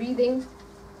on your breathing.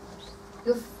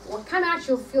 You'll come out,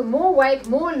 you'll feel more awake,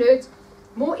 more alert,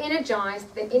 more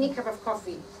energized than any cup of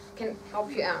coffee can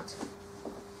help you out.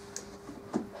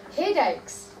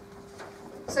 Headaches.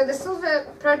 So the Silva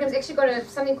program's actually got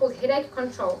something called headache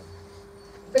control.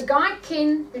 The guy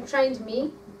Ken who trained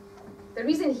me, the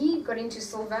reason he got into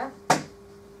Silva,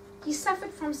 he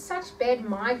suffered from such bad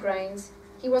migraines.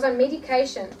 He was on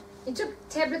medication. He took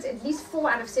tablets at least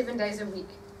 4 out of 7 days a week.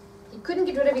 He couldn't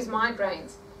get rid of his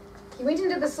migraines. He went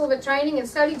into the Silva training and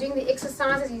slowly doing the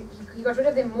exercises, he got rid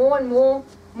of them more and more.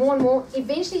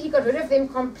 Eventually he got rid of them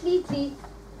completely,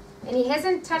 and he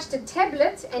hasn't touched a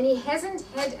tablet and he hasn't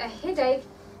had a headache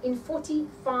in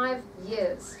 45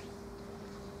 years.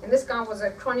 And this guy was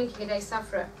a chronic headache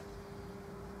sufferer.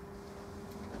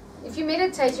 If you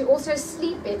meditate, you also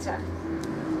sleep better.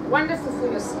 Wonderful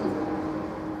for your sleep.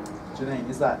 Jeanine,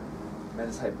 is that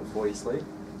meditate before you sleep?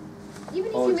 Even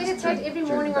if Or you just meditate during- every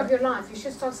during morning the of day? your life, you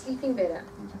should start sleeping better.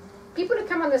 People who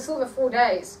come on the Silva 4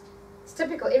 days, it's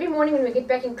typical. Every morning when we get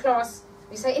back in class,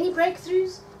 we say, any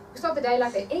breakthroughs? We start the day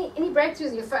like that. Any breakthroughs?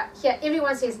 And you hear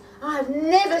everyone says, oh, I've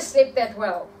never slept that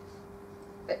well.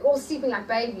 They're all sleeping like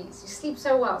babies. You sleep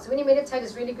so well. So when you meditate,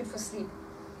 it's really good for sleep.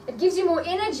 It gives you more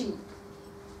energy.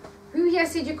 Who here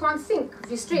said you can't think if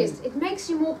you're stressed? It makes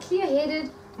you more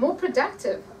clear-headed, more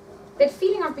productive. That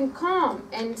feeling of being calm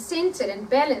and centered and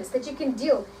balanced that you can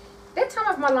deal. That time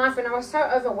of my life when I was so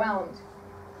overwhelmed,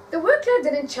 the workload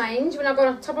didn't change when I got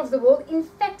on top of the world. In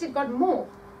fact, it got more.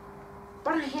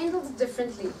 But I handled it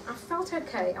differently. I felt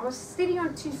okay. I was steady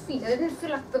on 2 feet. I didn't feel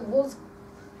like the world's,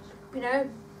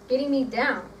 getting me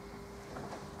down.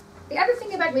 The other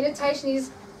thing about meditation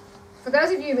is, for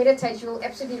those of you who meditate, you'll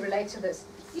absolutely relate to this.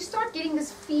 You start getting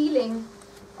this feeling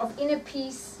of inner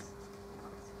peace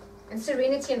and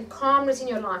serenity and calmness in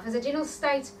your life as a general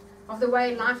state of the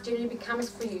way life generally becomes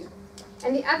for you.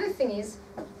 And the other thing is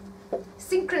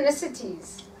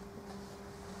synchronicities,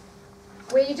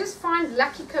 where you just find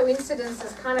lucky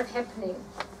coincidences kind of happening.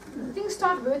 Things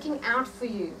start working out for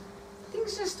you.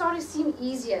 Things just start to seem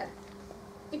easier.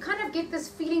 You kind of get this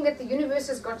feeling that the universe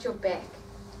has got your back.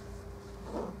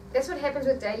 That's what happens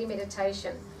with daily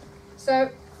meditation. So,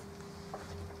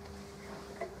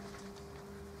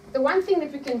 the one thing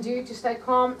that we can do to stay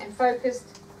calm and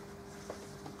focused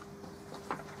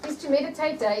is to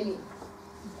meditate daily.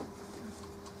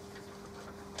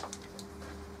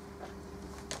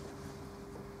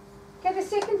 Okay, the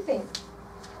second thing,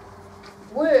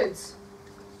 words.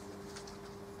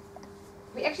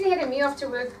 We actually had a Me After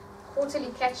Work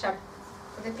quarterly catch-up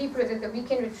with the people who did the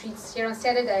weekend retreats here on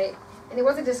Saturday, and there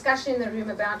was a discussion in the room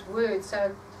about words,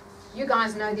 so you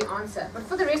guys know the answer. But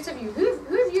for the rest of you, who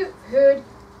have you heard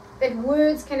that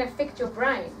words can affect your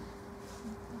brain?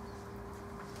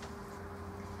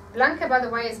 Blanca, by the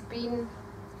way, has been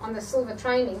on the Silva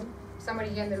training. Somebody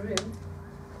here in the room.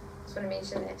 Just want to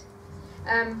mention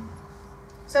that.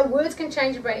 So words can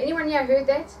change your brain. Anyone here heard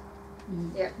that?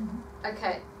 Yeah.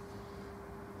 Okay.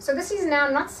 So this is now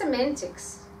not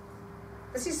semantics.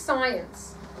 This is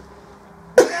science.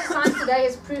 Science today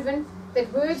has proven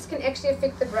that words can actually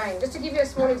affect the brain. Just to give you a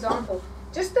small example,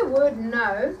 just the word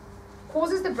no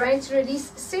causes the brain to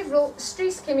release several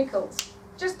stress chemicals.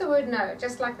 Just the word no,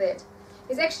 just like that.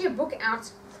 There's actually a book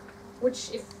out,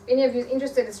 which if any of you are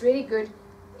interested, it's really good.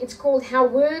 It's called How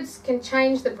Words Can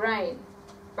Change the Brain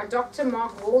by Dr.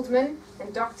 Mark Waldman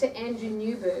and Dr. Andrew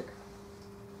Newberg.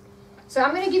 So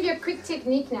I'm going to give you a quick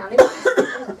technique now.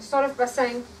 Let me start off by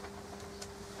saying,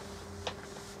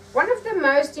 one of the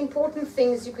most important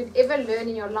things you could ever learn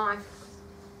in your life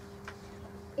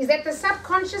is that the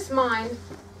subconscious mind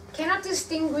cannot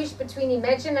distinguish between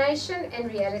imagination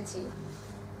and reality.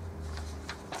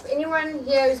 For anyone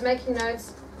here who's making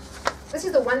notes, this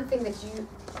is the one thing that you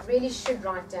really should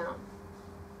write down.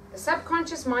 The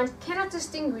subconscious mind cannot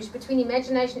distinguish between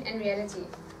imagination and reality.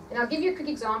 And I'll give you a quick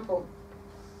example.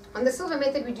 On the Silva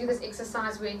method, we do this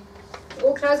exercise where we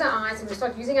all close our eyes and we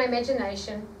start using our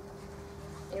imagination.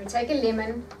 And we take a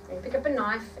lemon, and we pick up a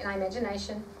knife in our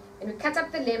imagination, and we cut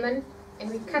up the lemon,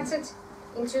 and we cut it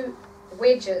into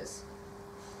wedges.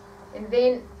 And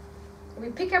then we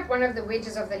pick up one of the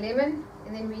wedges of the lemon,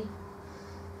 and then we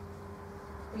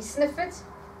sniff it.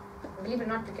 Believe it or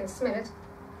not, we can smell it.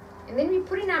 And then we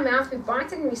put it in our mouth, we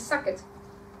bite it, and we suck it.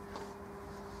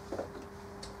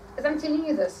 As I'm telling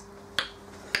you this,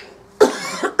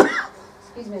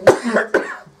 excuse me,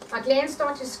 our glands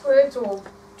start to squirt or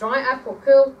dry up or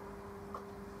curl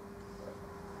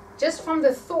just from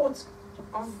the thought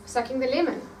of sucking the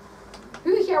lemon.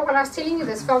 Who here, while I was telling you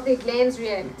this, felt their glands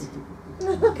react?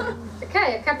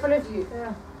 Okay, a couple of you.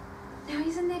 Yeah. Now,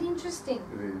 isn't that interesting?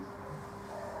 It is.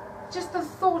 Just the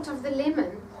thought of the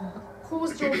lemon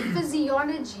caused your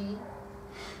physiology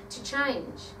to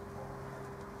change.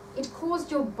 It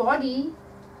caused your body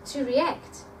to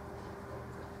react.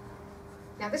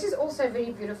 Now, this is also a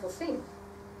very beautiful thing,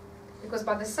 because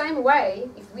by the same way,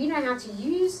 if we know how to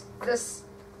use this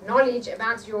knowledge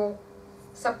about your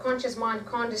subconscious mind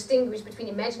can't distinguish between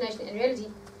imagination and reality,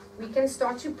 we can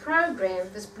start to program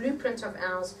this blueprint of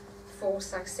ours for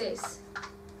success.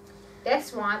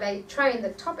 That's why they train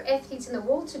the top athletes in the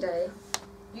world today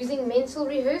using mental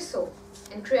rehearsal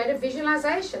and creative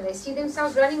visualization. They see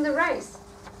themselves running the race.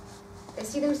 They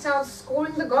see themselves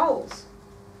scoring the goals.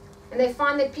 And they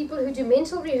find that people who do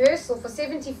mental rehearsal for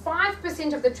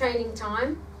 75% of the training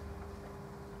time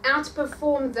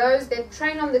outperform those that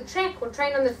train on the track or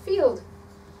train on the field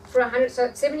for 100.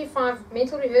 So 75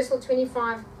 mental rehearsal,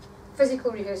 25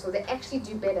 physical rehearsal. They actually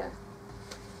do better.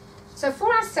 So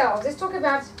for ourselves, let's talk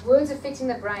about words affecting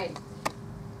the brain.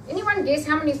 Anyone guess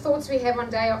how many thoughts we have on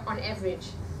day on average?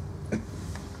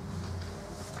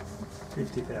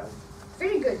 50,000.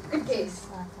 Very good. Good guess.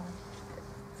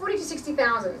 40 to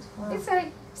 60,000. Let's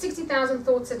say 60,000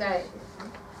 thoughts a day.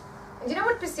 And do you know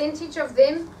what percentage of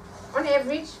them, on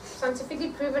average, scientifically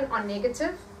proven, are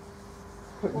negative?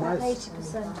 But most.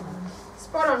 80%.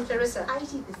 Spot on, Clarissa.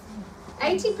 80%.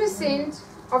 80%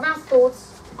 of our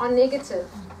thoughts are negative.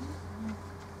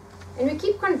 And we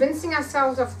keep convincing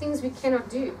ourselves of things we cannot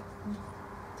do.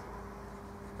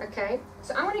 Okay,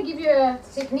 so I want to give you a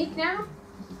technique now.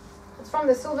 It's from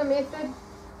the Silva method.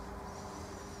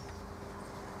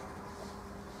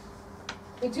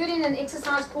 We do it in an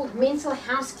exercise called mental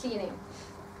house cleaning.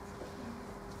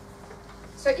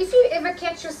 So if you ever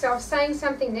catch yourself saying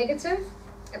something negative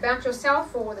about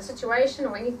yourself or the situation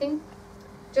or anything,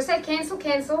 just say cancel,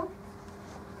 cancel,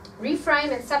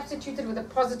 reframe and substitute it with a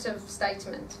positive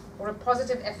statement or a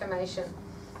positive affirmation.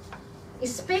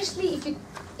 Especially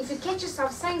if you catch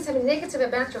yourself saying something negative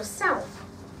about yourself,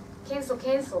 cancel,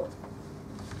 cancel.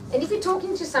 And if you're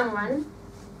talking to someone,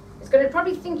 it's going to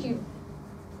probably think you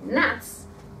nuts,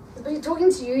 but you're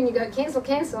talking to you and you go cancel,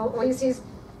 cancel, or he says,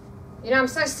 I'm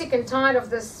so sick and tired of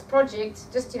this project,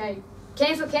 just,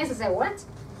 cancel, cancel, say what?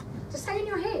 Just say it in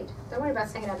your head. Don't worry about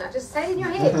saying it out loud. Just say it in your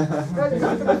head.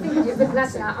 People think you're a bit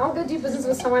nuts now. I'll go do business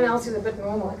with someone else who's a bit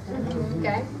normal.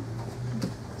 Okay?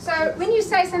 So when you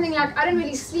say something like, I don't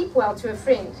really sleep well to a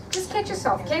friend, just catch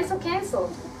yourself. Cancel,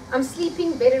 cancel. I'm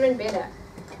sleeping better and better.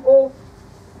 Or,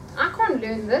 I can't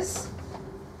learn this.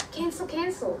 Cancel,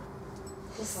 cancel.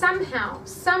 Somehow,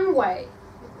 some way,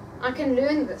 I can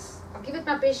learn this. I'll give it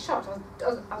my best shot.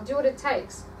 I'll do what it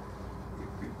takes.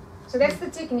 So that's the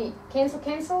technique. Cancel,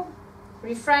 cancel,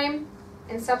 reframe,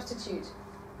 and substitute.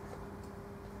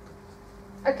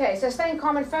 Okay, so staying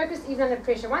calm and focused even under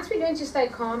pressure. Once we learn to stay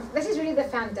calm, this is really the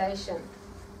foundation.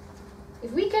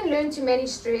 If we can learn to manage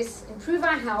stress, improve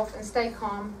our health, and stay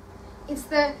calm, it's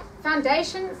the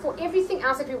foundation for everything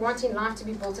else that we want in life to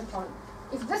be built upon.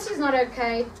 If this is not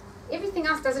okay, everything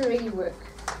else doesn't really work.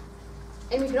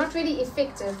 And we're not really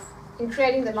effective in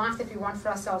creating the life that we want for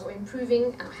ourselves, or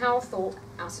improving our health, or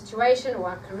our situation, or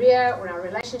our career, or our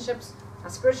relationships, our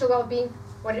spiritual well-being,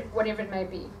 whatever it may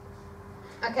be.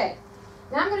 Okay,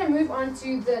 now I'm going to move on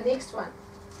to the next one.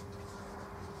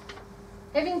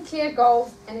 Having clear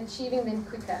goals and achieving them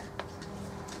quicker.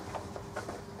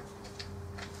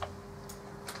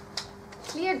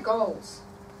 Clear goals.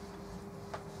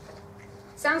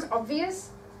 Sounds obvious.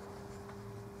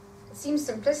 It seems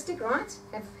simplistic, right?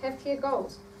 Have clear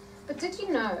goals. But did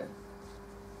you know,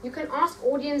 you can ask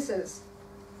audiences,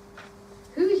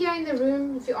 who here in the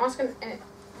room, if you ask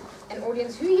an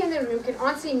audience, who here in the room can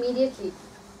answer immediately,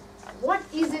 what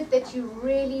is it that you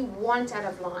really want out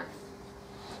of life?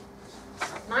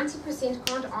 90%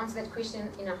 can't answer that question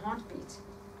in a heartbeat.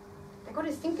 They've got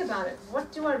to think about it.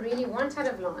 What do I really want out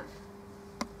of life?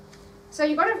 So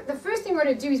the first thing we've got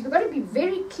to do is we've got to be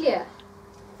very clear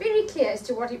very clear as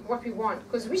to what we want,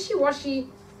 because wishy-washy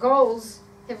goals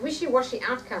have wishy-washy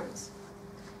outcomes.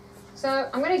 So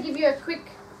I'm going to give you a quick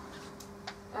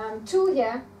tool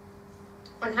here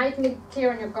on how you can get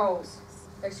clear on your goals.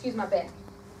 Excuse my back.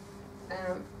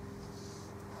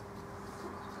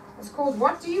 It's called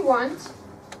What Do You Want?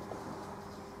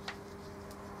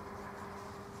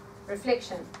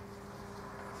 Reflection.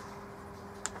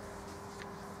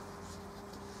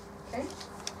 Okay.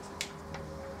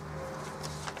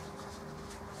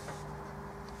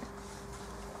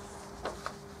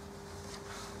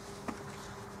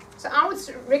 So I would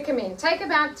recommend take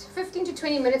about 15 to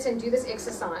 20 minutes and do this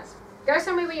exercise. Go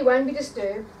somewhere where you won't be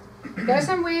disturbed. Go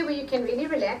somewhere where you can really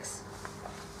relax.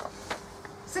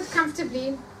 Sit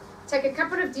comfortably. Take a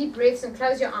couple of deep breaths and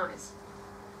close your eyes.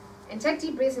 And take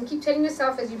deep breaths and keep telling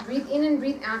yourself as you breathe in and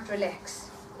breathe out, relax.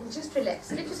 And just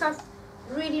relax. Get yourself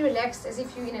really relaxed as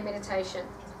if you're in a meditation.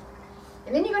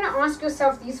 And then you're going to ask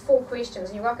yourself these 4 questions,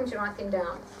 and you're welcome to write them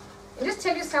down. And just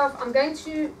tell yourself, I'm going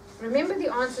to remember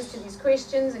the answers to these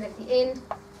questions, and at the end,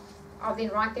 I'll then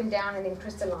write them down and then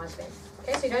crystallize them.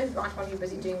 Okay, so you don't write while you're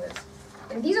busy doing this.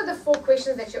 And these are the 4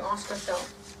 questions that you ask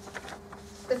yourself.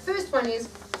 The first one is,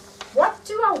 what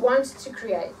do I want to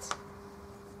create?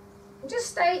 And just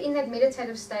stay in that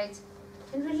meditative state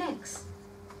and relax.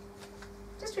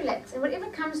 Just relax. And whatever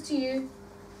comes to you,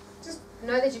 just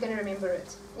know that you're going to remember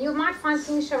it. And you might find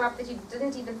things show up that you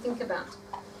didn't even think about.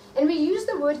 And we use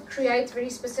the word create very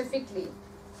specifically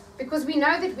because we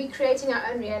know that we're creating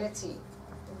our own reality.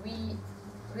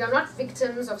 We are not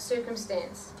victims of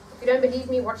circumstance. If you don't believe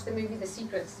me, watch the movie The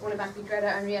Secret. It's all about we create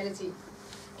our own reality.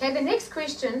 Okay, the next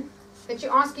question that you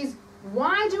ask is,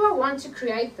 why do I want to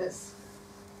create this?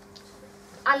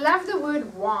 I love the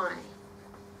word why.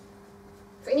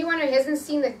 For anyone who hasn't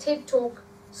seen the TED Talk,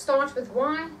 Start With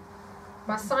Why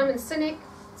by Simon Sinek,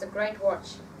 it's a great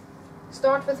watch.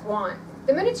 Start with why.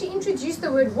 The minute you introduce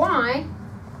the word why,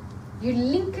 you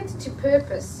link it to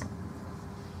purpose.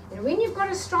 And when you've got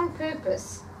a strong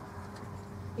purpose,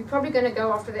 you're probably going to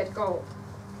go after that goal.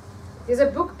 There's a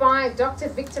book by Dr.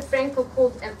 Viktor Frankl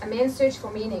called A Man's Search for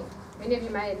Meaning. Many of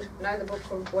you may know the book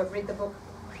or have read the book.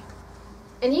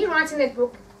 And he writes in that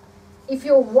book, if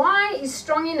your why is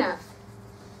strong enough,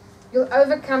 you'll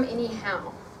overcome any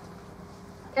how.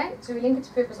 Okay, so we link it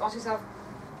to purpose. Ask yourself,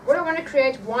 what do I want to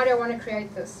create? Why do I want to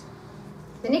create this?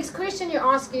 The next question you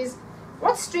ask is,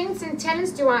 what strengths and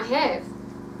talents do I have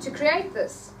to create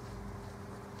this?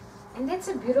 And that's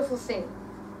a beautiful thing.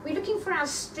 We're looking for our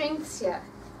strengths here.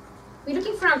 We're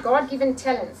looking for our God-given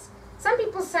talents. Some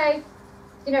people say,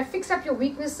 fix up your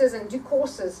weaknesses and do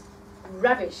courses.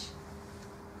 Rubbish.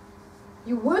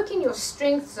 You work in your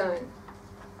strength zone.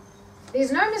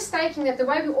 There's no mistaking that the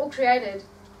way we're all created,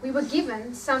 we were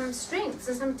given some strengths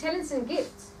and some talents and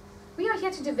gifts. We are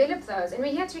here to develop those, and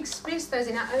we're here to express those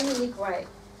in our own unique way.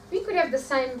 We could have the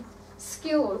same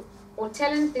skill or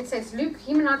talent. Let's say it's Luke.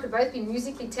 Him and I could both be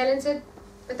musically talented,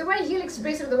 but the way he'll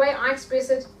express it or the way I express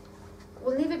it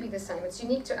will never be the same. It's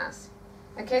unique to us.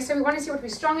 Okay, so we want to see what we're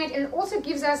strong at, and it also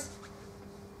gives us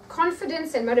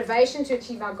confidence and motivation to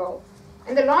achieve our goal.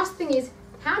 And the last thing is,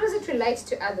 how does it relate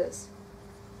to others?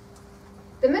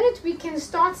 The minute we can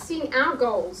start seeing our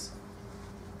goals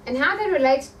and how they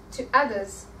relate to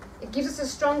others, it gives us a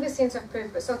stronger sense of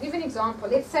purpose. So I'll give an example.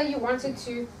 Let's say you wanted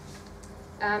to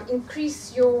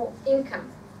increase your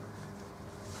income.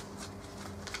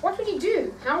 What would you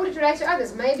do? How would it relate to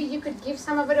others? Maybe you could give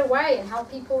some of it away and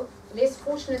help people less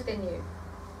fortunate than you.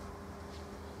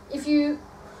 If you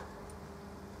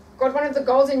got one of the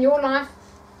goals in your life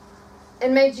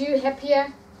and made you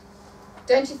happier,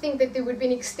 don't you think that there would be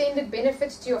an extended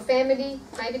benefit to your family,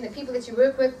 maybe the people that you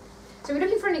work with? So we're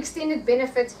looking for an extended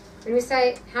benefit when we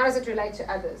say, how does it relate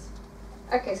to others?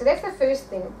 Okay, so that's the first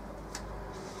thing.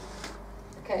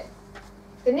 Okay.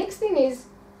 The next thing is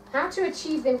how to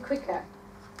achieve them quicker.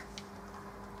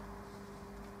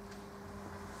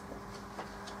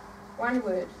 One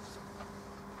word.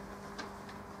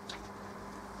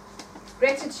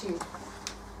 Gratitude.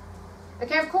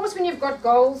 Okay, of course, when you've got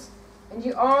goals and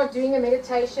you are doing a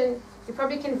meditation, you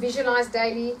probably can visualize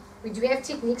daily. We do have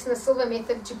techniques in the Silva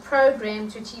method to program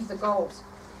to achieve the goals.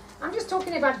 I'm just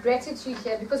talking about gratitude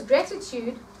here because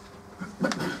gratitude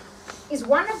is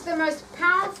one of the most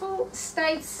powerful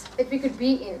states that we could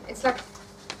be in. It's like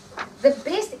the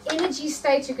best energy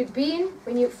state you could be in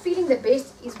when you're feeling the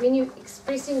best is when you're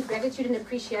expressing gratitude and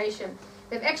appreciation.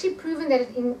 They've actually proven that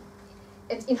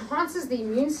it enhances the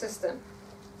immune system.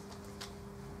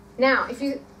 Now, if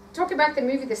you talk about the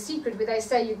movie The Secret, where they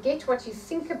say you get what you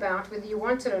think about, whether you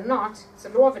want it or not, it's a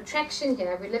law of attraction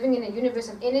here. We're living in a universe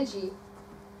of energy.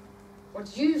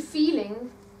 What you're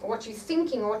feeling or what you're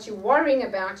thinking, or what you're worrying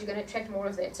about, you're going to attract more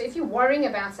of that. So if you're worrying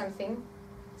about something,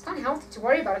 it's not healthy to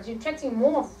worry about it. You're attracting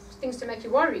more things to make you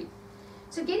worry.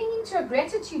 So getting into a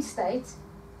gratitude state,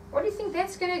 what do you think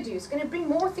that's going to do? It's going to bring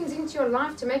more things into your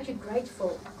life to make you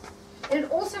grateful. And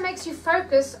it also makes you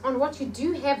focus on what you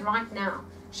do have right now.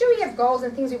 Sure, we have goals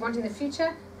and things we want in the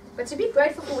future, but to be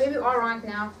grateful for where we are right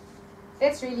now,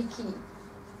 that's really key.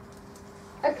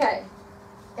 Okay,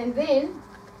 and then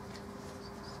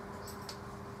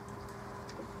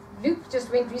Luke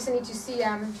just went recently to see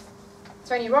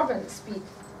Tony Robbins speak.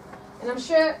 And I'm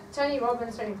sure Tony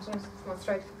Robbins, sorry, my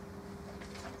throat.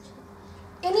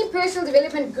 Any personal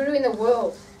development guru in the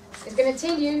world is going to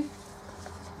tell you,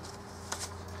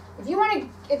 if you want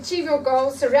to achieve your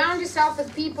goals, surround yourself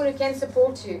with people who can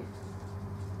support you.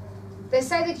 They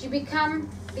say that you become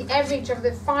the average of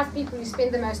the 5 people you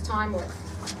spend the most time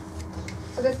with.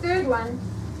 So the third one,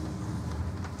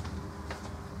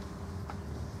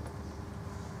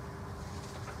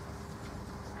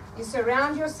 you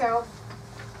surround yourself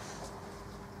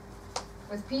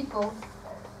with people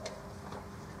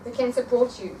who can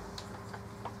support you.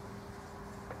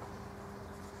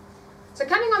 So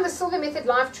coming on the Silva Method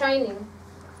live training,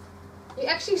 you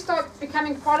actually start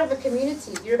becoming part of a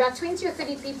community. You're about 20 or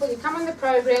 30 people, you come on the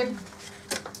program,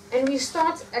 and we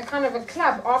start a kind of a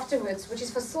club afterwards, which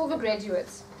is for Silva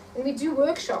graduates. And we do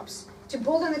workshops to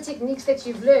build on the techniques that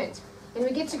you've learned. And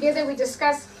we get together, we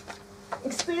discuss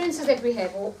experiences that we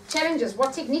have, or challenges.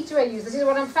 What technique do I use? This is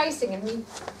what I'm facing, and we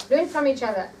learn from each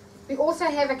other. We also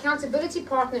have accountability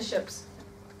partnerships.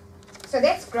 So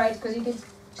that's great, because you get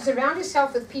to surround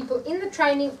yourself with people in the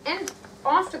training and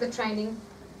after the training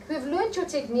who have learned your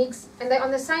techniques, and they're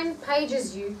on the same page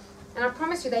as you. And I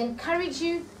promise you, they encourage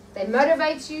you, they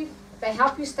motivate you, they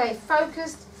help you stay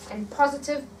focused and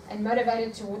positive and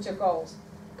motivated towards your goals.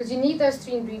 Because you need those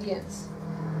 3 ingredients.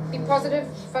 Be positive,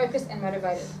 focused, and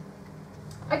motivated.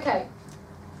 Okay,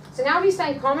 so now we're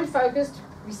staying calm and focused,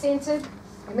 we're centered,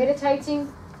 we're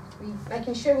meditating, we're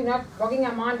making sure we're not bogging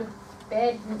our mind with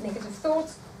bad, negative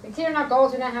thoughts, we're clear on our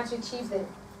goals, we know how to achieve them.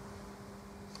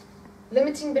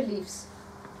 Limiting beliefs.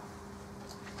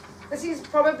 This is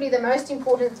probably the most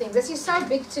important thing. This is so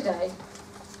big today.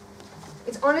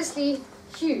 It's honestly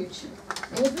huge.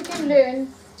 And if we can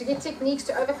learn to get techniques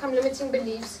to overcome limiting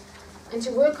beliefs and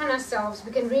to work on ourselves,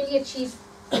 we can really achieve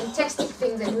fantastic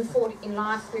things and move forward in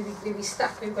life where we're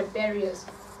stuck, we've got barriers.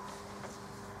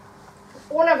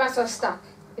 All of us are stuck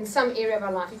in some area of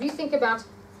our life. If you think about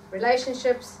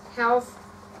relationships, health,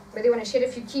 whether you want to shed a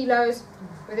few kilos,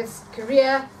 whether it's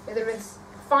career, whether it's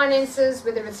finances,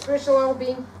 whether it's spiritual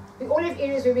well-being, we all have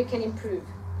areas where we can improve.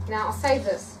 Now, I'll say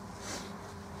this.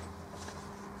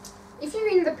 If you're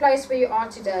in the place where you are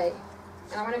today,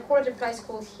 and I want to call it a place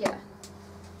called here,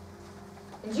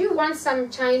 and you want some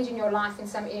change in your life in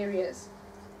some areas,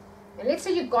 and let's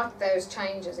say you got those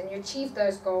changes and you achieved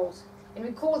those goals, and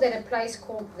we call that a place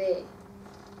called there.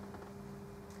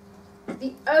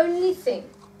 The only thing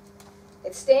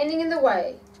that's standing in the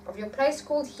way of your place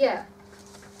called here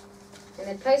and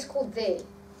that place called there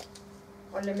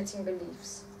are limiting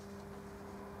beliefs.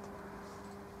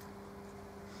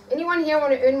 Anyone here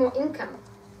want to earn more income?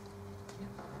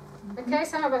 Okay,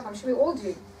 some of us, I'm sure we all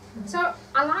do. So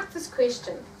I like this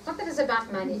question. Not that it's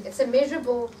about money, it's a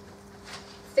measurable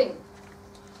thing.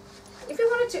 If you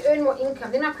wanted to earn more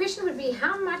income, then our question would be,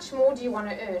 how much more do you want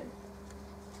to earn?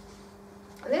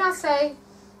 And then I'll say,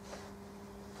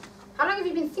 how long have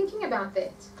you been thinking about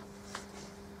that?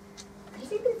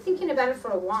 Have you been thinking about it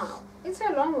for a while? Let's say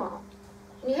a long while.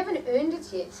 And you haven't earned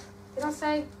it yet. Then I'll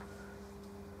say,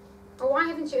 oh, why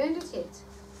haven't you earned it yet?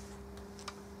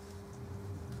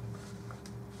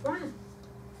 Why?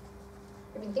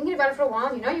 You've been thinking about it for a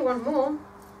while, you know you want more.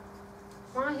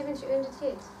 Why haven't you earned it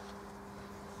yet?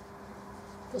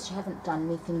 Because you haven't done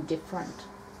anything different.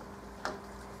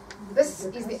 This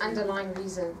is the underlying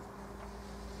reason.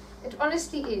 It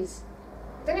honestly is.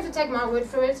 You don't have to take my word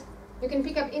for it. You can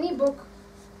pick up any book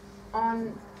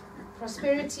on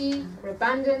prosperity or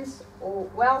abundance or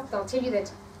wealth. They'll tell you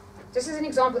that, just as an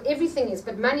example, everything is,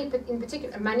 but money in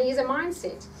particular, money is a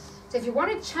mindset. So if you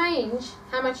want to change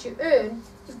how much you earn,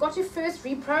 you've got to first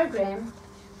reprogram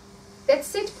that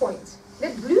set point.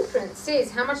 That blueprint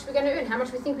says how much we're going to earn, how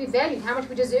much we think we're valued, how much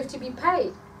we deserve to be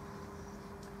paid.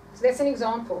 So that's an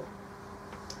example.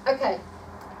 Okay,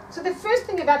 so the first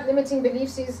thing about limiting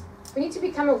beliefs is we need to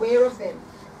become aware of them.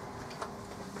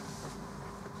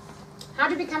 How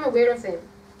to become aware of them?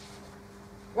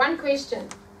 One question.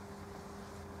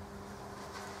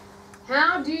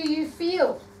 How do you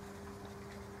feel?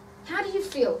 How do you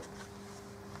feel?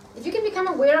 If you can become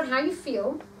aware of how you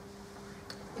feel,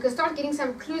 you can start getting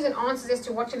some clues and answers as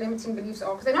to what your limiting beliefs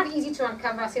are, because they're not easy to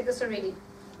uncover. I said this already.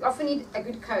 You often need a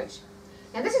good coach.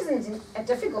 Now, this isn't a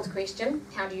difficult question,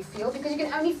 how do you feel, because you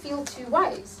can only feel two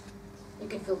ways. You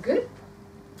can feel good,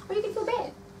 or you can feel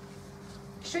bad.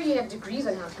 Sure, you have degrees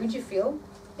on how good you feel,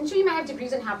 and sure, you may have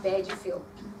degrees on how bad you feel.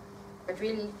 But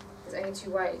really, there's only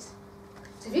two ways.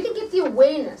 So if you can get the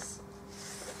awareness,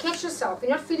 catch yourself,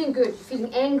 you're not feeling good, you're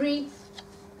feeling angry,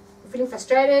 you're feeling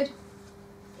frustrated,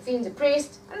 you're feeling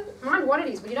depressed, I don't mind what it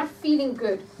is, but you're not feeling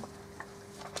good.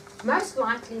 Most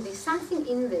likely, there's something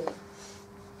in there.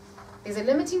 There's a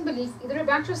limiting belief either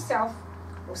about yourself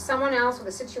or someone else or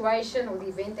the situation or the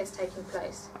event that's taking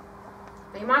place.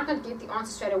 Now, you might not get the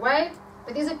answer straight away,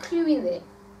 but there's a clue in there.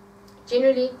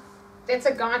 Generally, that's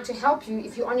a guide to help you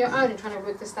if you're on your own and trying to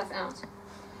work this stuff out.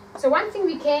 So one thing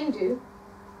we can do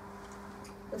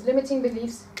with limiting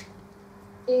beliefs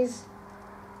is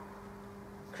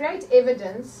create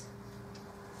evidence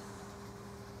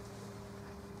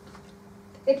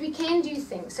that we can do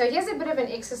things. So here's a bit of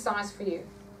an exercise for you.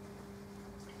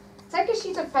 Take a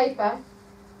sheet of paper.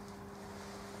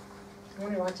 I'm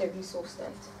going to write a resource state.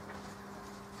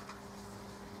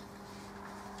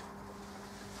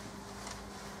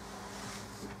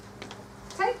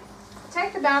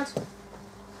 Take about,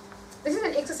 this is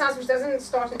an exercise which doesn't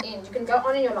start and end. You can go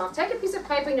on in your life. Take a piece of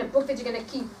paper in a book that you're going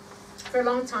to keep for a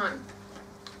long time.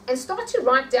 And start to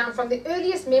write down from the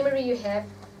earliest memory you have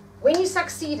when you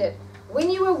succeeded,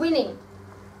 when you were winning,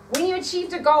 when you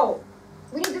achieved a goal,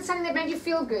 when you did something that made you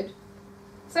feel good,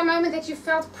 some moment that you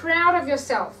felt proud of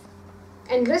yourself,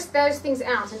 and list those things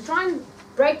out and try and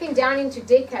break them down into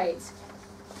decades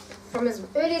from as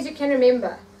early as you can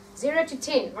remember. 0 to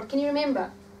 10, what can you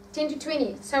remember? 10 to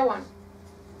 20, so on.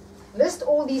 List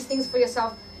all these things for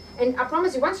yourself, and I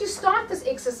promise you, once you start this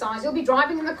exercise, you'll be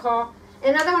driving in the car,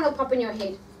 and another one will pop in your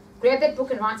head. Grab that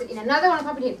book and write it in. Another one will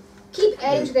pop in your head. Keep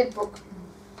adding to that book.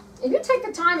 If you take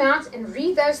the time out and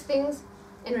read those things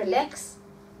and relax,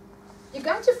 you're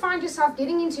going to find yourself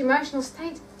getting into emotional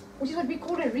state, which is what we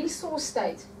call a resource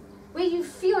state, where you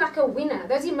feel like a winner.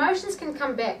 Those emotions can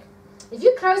come back. If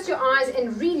you closed your eyes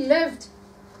and relived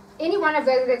any one of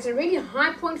those that's a really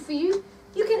high point for you,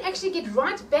 you can actually get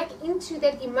right back into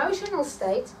that emotional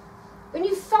state when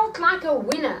you felt like a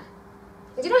winner.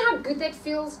 And do you know how good that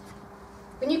feels?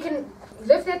 When you can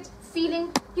live that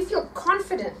feeling, you feel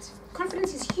confident.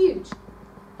 Confidence is huge.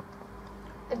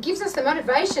 It gives us the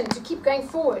motivation to keep going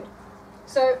forward.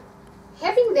 So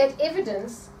having that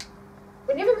evidence,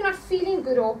 whenever we're not feeling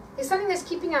good or there's something that's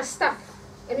keeping us stuck,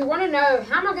 and we want to know,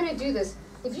 how am I going to do this?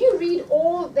 If you read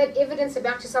all that evidence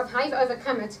about yourself, how you've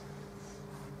overcome it,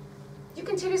 you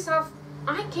can tell yourself,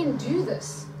 I can do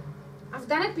this. I've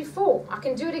done it before. I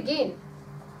can do it again.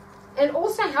 And it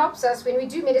also helps us when we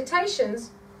do meditations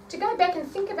to go back and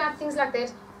think about things like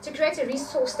that to create a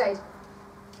resource state.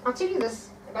 I'll tell you this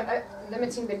about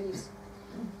limiting beliefs.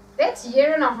 That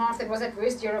year and a half, that was that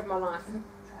worst year of my life.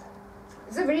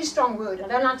 It's a very strong word. I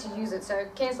don't like to use it, so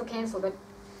cancel, but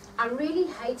I really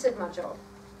hated my job.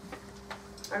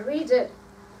 I really did.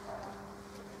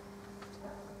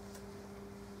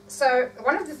 So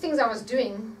one of the things I was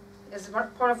doing, as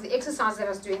part of the exercise that I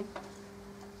was doing,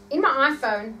 in my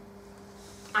iPhone,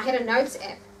 I had a notes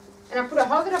app, and I put a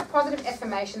whole lot of positive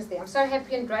affirmations there. I'm so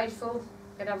happy and grateful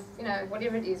that I've,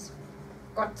 whatever it is,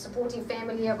 got supporting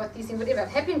family, I've got these things, whatever.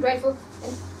 Happy and grateful.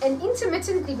 And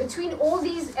intermittently between all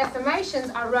these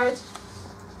affirmations, I wrote,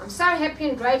 I'm so happy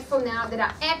and grateful now that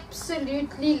I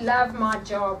absolutely love my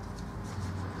job.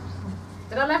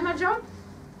 Did I love my job?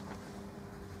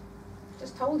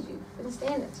 Just told you. Couldn't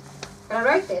stand it. But I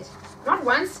wrote that. Not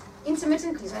once,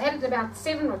 intermittently. So I had it about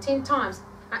 7 or 10 times.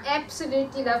 I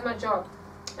absolutely love my job.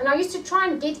 And I used to try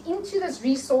and get into this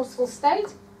resourceful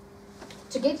state.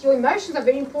 To get your emotions are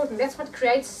very important. That's what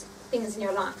creates things in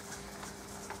your life.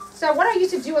 So what I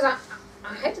used to do was I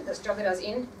hated this job that I was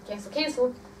in.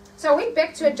 Cancel. So I went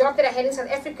back to a job that I had in South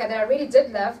Africa that I really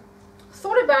did love.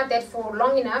 Thought about that for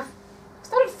long enough.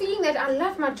 Started feeling that I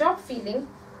love my job feeling.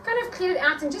 Kind of cleared it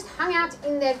out and just hung out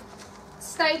in that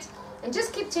state. And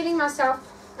just kept telling myself,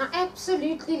 I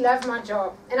absolutely love my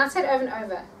job. And I said over and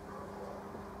over,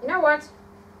 you know what?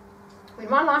 When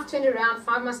my life turned around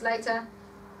 5 months later,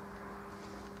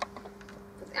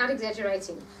 without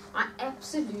exaggerating, I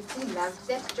absolutely loved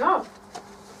that job.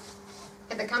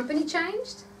 Had the company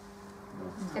changed?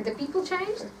 Had the people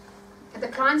changed? Had the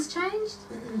clients changed?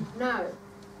 No.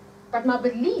 But my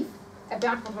belief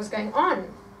about what was going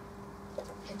on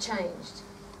had changed.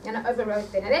 And I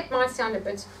overwrote that. Now that might sound a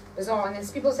bit bizarre. And then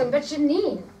people saying, but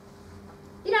Jeanine,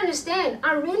 you don't understand.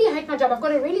 I really hate my job. I've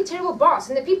got a really terrible boss.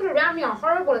 And the people around me are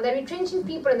horrible. And they're retrenching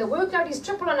people. And the workload is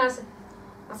triple on us.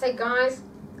 I say, guys,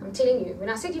 I'm telling you, when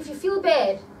I said if you feel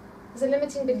bad, there's a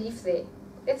limiting belief there.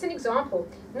 That's an example.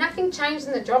 Nothing changed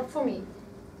in the job for me.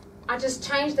 I just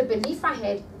changed the belief I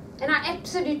had, and I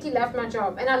absolutely loved my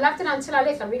job. And I loved it until I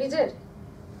left. I really did.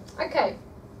 Okay.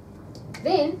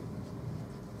 Then,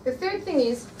 the third thing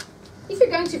is, if you're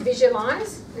going to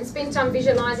visualize and spend time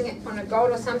visualizing it on a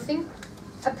goal or something,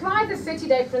 apply the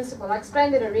 30-day principle. I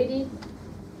explained it already.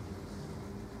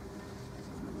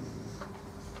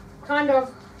 Kind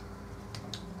of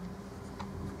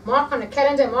mark on a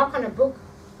calendar, mark on a book,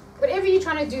 whatever you're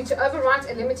trying to do to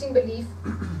overwrite a limiting belief.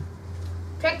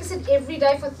 Practice it every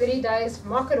day for 30 days,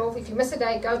 mark it off. If you miss a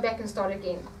day, go back and start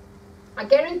again. I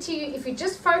guarantee you, if you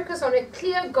just focus on a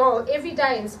clear goal every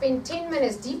day and spend 10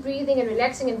 minutes deep breathing and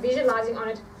relaxing and visualizing on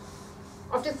it,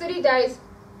 after 30 days,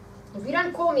 if you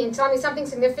don't call me and tell me something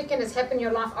significant has happened in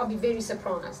your life, I'll be very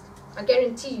surprised. I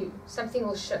guarantee you, something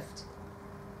will shift.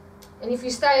 And if you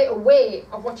stay aware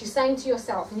of what you're saying to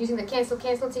yourself and using the cancel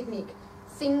technique,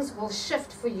 things will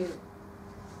shift for you.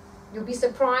 You'll be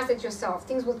surprised at yourself.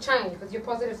 Things will change with your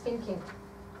positive thinking.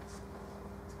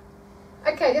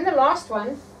 Okay, then the last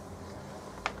one.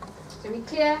 So we're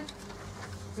clear,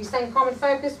 we're staying calm and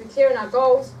focused, we're clear in our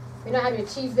goals, we know how to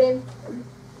achieve them,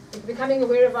 we're becoming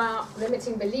aware of our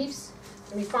limiting beliefs,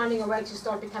 and we're finding a way to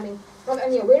start becoming not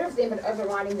only aware of them, but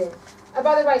overriding them. Oh,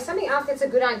 by the way, something else that's a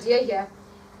good idea here,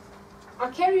 I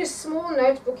carry a small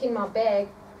notebook in my bag.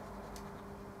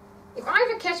 If I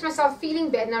ever catch myself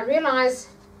feeling bad and I realize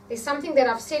there's something that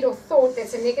I've said or thought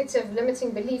that's a negative,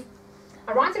 limiting belief,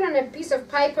 I write it on a piece of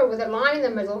paper with a line in the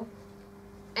middle,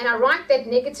 and I write that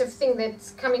negative thing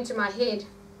that's come into my head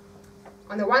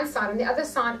on the one side. On the other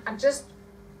side, I just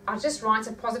write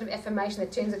a positive affirmation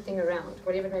that turns the thing around,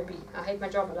 whatever it may be. I hate my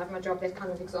job, I love my job, that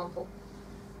kind of example.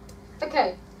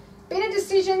 Okay, better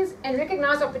decisions and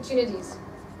recognize opportunities.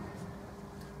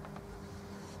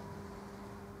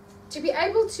 To be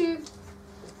able to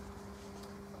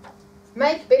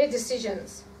make better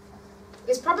decisions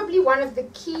is probably one of the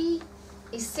key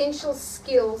essential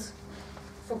skills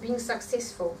for being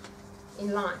successful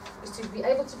in life, is to be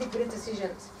able to make good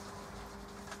decisions.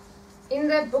 In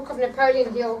the book of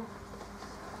Napoleon Hill,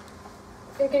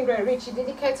 Think and Grow Rich, he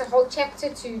dedicates a whole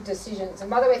chapter to decisions. And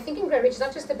by the way, Think and Grow Rich is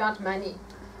not just about money.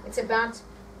 It's about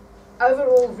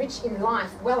overall rich in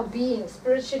life, well-being,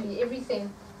 spiritually,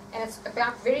 everything. And it's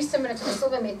about very similar to the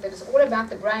Silva method. It's all about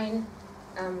the brain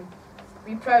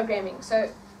reprogramming. So,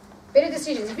 better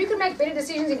decisions. If you could make better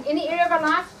decisions in any area of our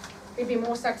life, we'd be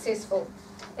more successful.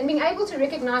 And being able to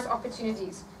recognize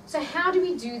opportunities. So how do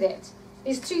we do that?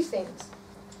 There's two things.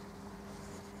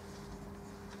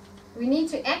 We need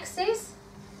to access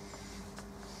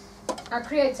our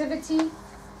creativity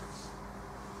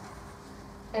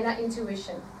and our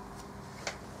intuition.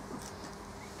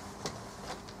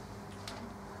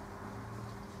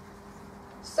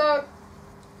 So,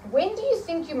 when do you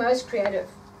think you're most creative?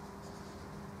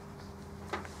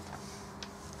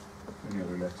 When you're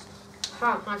relaxed.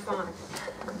 High five.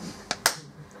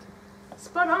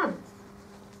 Spot on.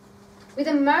 We're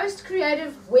the most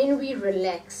creative when we're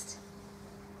relaxed.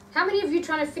 How many of you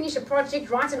trying to finish a project,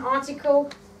 write an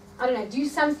article, I don't know, do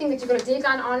something that you've got a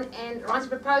deadline on and write a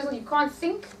proposal, you can't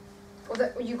think, or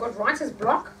you've got writer's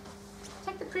block?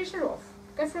 Take the pressure off.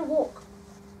 Go for a walk.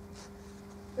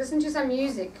 Listen to some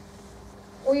music.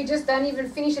 Or you just don't even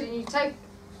finish it and you take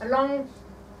a long,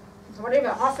 whatever,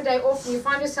 half a day off and you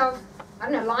find yourself, I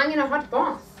don't know, lying in a hot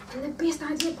bath and the best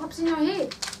idea pops in your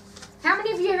head. How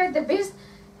many of you have had the best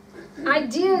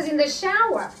ideas in the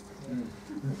shower?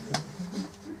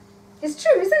 It's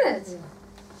true, isn't it?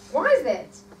 Why is that?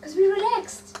 Because we're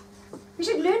relaxed. We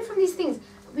should learn from these things.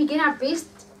 We get our best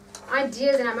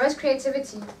ideas and our most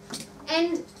creativity.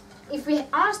 And if we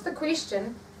ask the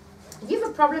question, if you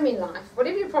have a problem in life,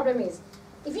 whatever your problem is,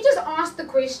 if you just ask the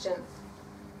question,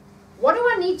 what do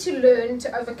I need to learn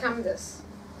to overcome this?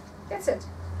 That's it.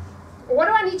 Or what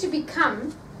do I need to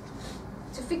become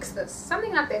to fix this?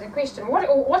 Something like that, a question.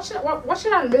 What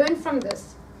should I learn from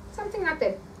this? Something like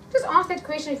that. Just ask that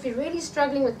question if you're really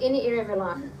struggling with any area of your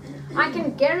life. I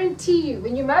can guarantee you,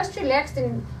 when you're most relaxed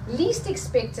and least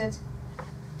expected,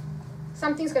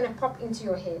 something's going to pop into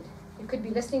your head. You could be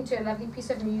listening to a lovely piece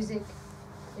of music.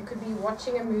 You could be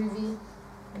watching a movie. You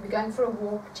could be going for a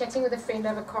walk, chatting with a friend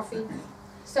over coffee.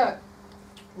 So,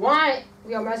 why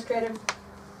we are most creative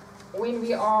when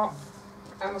we are,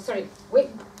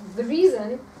 the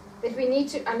reason that we need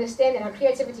to understand that our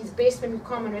creativity is best when we're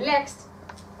calm and relaxed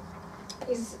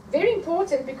is very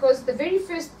important, because the very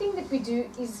first thing that we do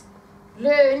is we've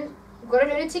got to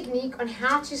learn a technique on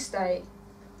how to stay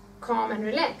calm and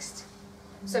relaxed.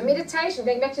 So meditation,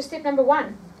 going back to step number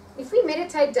 1, if we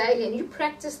meditate daily and you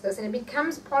practice this and it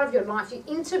becomes part of your life, you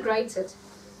integrate it,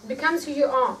 it becomes who you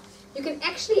are, you can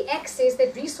actually access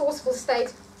that resourceful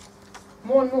state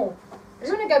more and more. I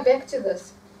just want to go back to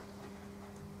this.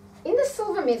 In the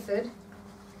Silva method,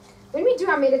 when we do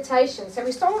our meditation, so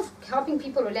we start off helping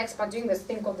people relax by doing this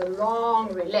thing called the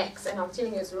long relax, and I'm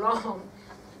telling you it's long.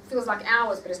 It feels like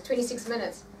hours, but it's 26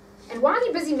 minutes. And while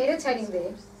you're busy meditating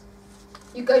there,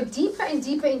 you go deeper and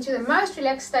deeper into the most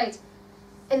relaxed state.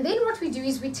 And then what we do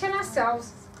is we tell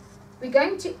ourselves we're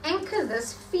going to anchor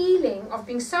this feeling of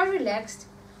being so relaxed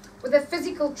with a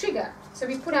physical trigger. So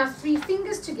we put our 3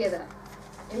 fingers together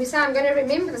and we say, I'm going to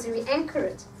remember this, and we anchor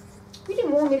it. We do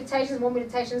more meditations, more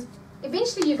meditations.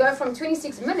 Eventually you go from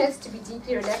 26 minutes to be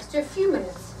deeply relaxed to a few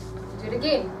minutes. Do it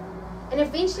again. And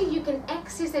eventually you can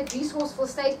access that resourceful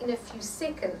state in a few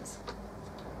seconds.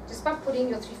 Just by putting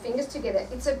your 3 fingers together.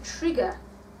 It's a trigger.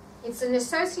 It's an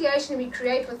association we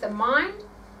create with the mind,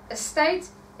 a state,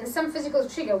 and some physical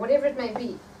trigger, whatever it may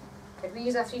be. But we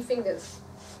use our 3 fingers.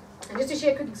 And just to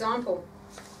share a quick example.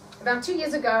 About 2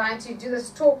 years ago, I had to do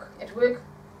this talk at work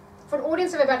for an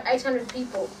audience of about 800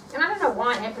 people. And I don't know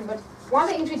why it happened, but while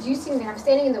they're introducing me, I'm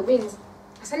standing in the wings,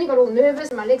 I suddenly got all nervous,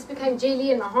 and my legs became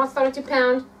jelly, and my heart started to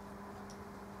pound.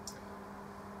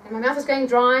 And my mouth was going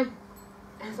dry.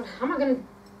 And I thought, how am I going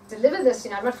to deliver this?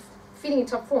 I'm not feeling in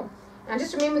top form. And I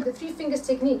just remembered the 3 fingers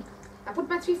technique. I put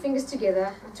my 3 fingers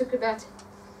together. I took about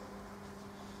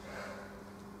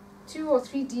 2 or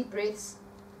 3 deep breaths.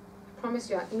 I promise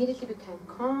you, I immediately became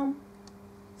calm,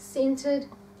 centered,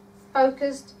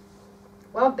 focused,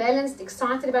 well balanced,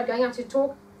 excited about going out to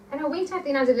talk. And I went out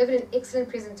there and I delivered an excellent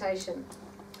presentation.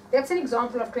 That's an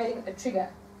example of creating a trigger.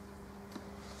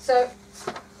 So,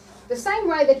 the same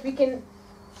way that we can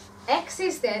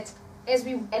access that as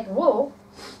we at will,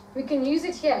 we can use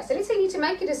it here. So let's say you need to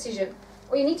make a decision,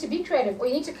 or you need to be creative, or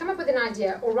you need to come up with an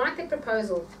idea, or write that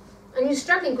proposal, and you're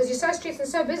struggling because you're so stressed and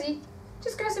so busy.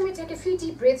 Just go somewhere, take a few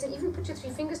deep breaths, and even put your 3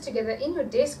 fingers together in your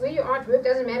desk, where you are at work,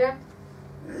 doesn't matter.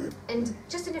 And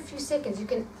just in a few seconds, you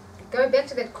can go back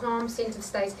to that calm, centered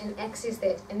state and access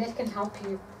that, and that can help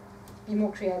you be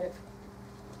more creative.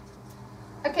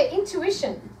 Okay,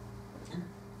 intuition.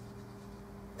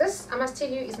 This, I must tell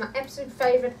you, is my absolute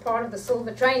favorite part of the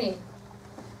Silva training.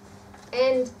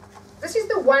 And this is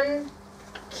the one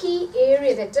key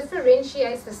area that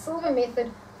differentiates the Silva method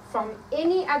from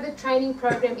any other training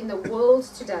program in the world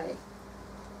today.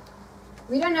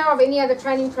 We don't know of any other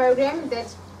training program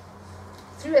that,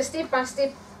 through a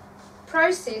step-by-step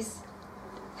process,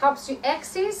 helps you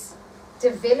access,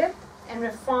 develop, and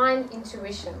refine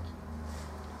intuition.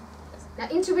 Now,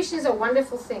 intuition is a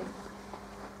wonderful thing.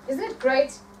 Isn't it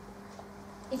great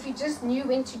if you just knew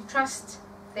when to trust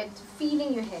that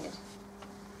feeling you had?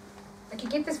 Like you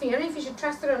get this feeling, you don't know if you should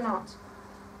trust it or not.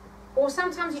 Or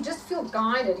sometimes you just feel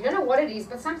guided. You don't know what it is,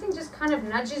 but something just kind of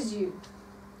nudges you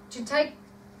to take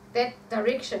that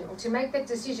direction or to make that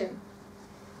decision.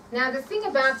 Now, the thing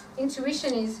about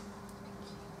intuition is,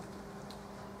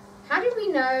 how do we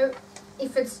know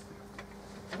if it's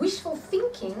wishful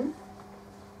thinking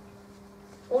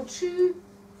or true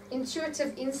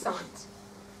intuitive insight?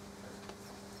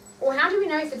 Or how do we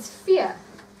know if it's fear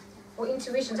or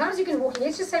intuition? Sometimes you can walk in,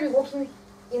 let's just say we're walking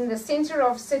in the center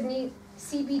of Sydney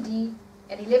CBD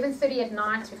at 11:30 at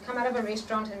night. We've come out of a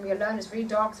restaurant and we're alone. It's very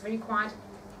dark, it's very quiet.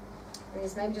 And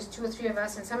there's maybe just 2 or 3 of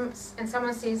us, and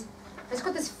someone says, I've just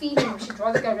got this feeling we should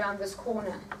rather go around this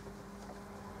corner.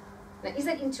 Now, is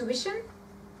that intuition?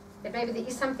 That maybe there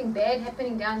is something bad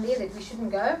happening down there that we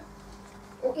shouldn't go?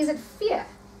 Or is it fear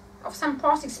of some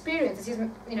past experience that says,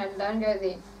 don't go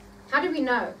there? How do we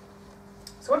know?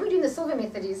 So what we do in the Silva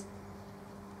method is,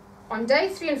 on day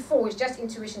 3 and 4, which is just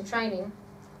intuition training,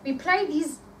 we play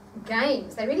these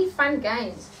games. They're really fun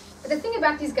games. But the thing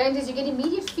about these games is you get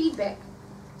immediate feedback.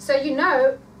 So you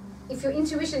know if your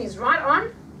intuition is right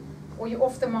on or you're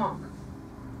off the mark.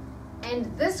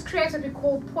 And this creates what we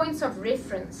call points of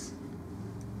reference.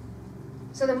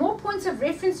 So the more points of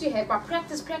reference you have by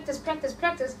practice,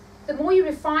 the more you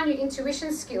refine your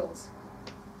intuition skills.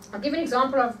 I'll give an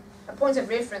example of a point of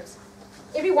reference.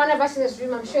 Every one of us in this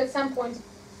room, I'm sure at some point,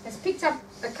 has picked up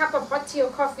a cup of hot tea or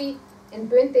coffee and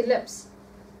burnt their lips.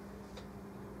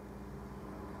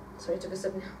 Sorry, I took a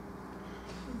sip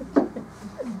now.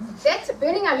 That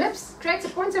burning our lips creates a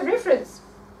point of reference.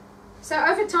 So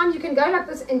over time you can go like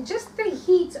this, and just the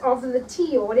heat of the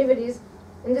tea or whatever it is,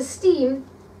 and the steam,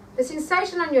 the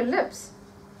sensation on your lips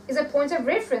is a point of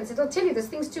reference. It'll tell you this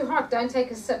thing's too hot, don't take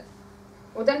a sip.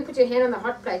 Or don't put your hand on the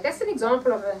hot plate. That's an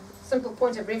example of a simple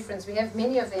point of reference. We have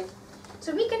many of them.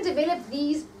 So we can develop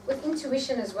these with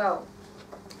intuition as well.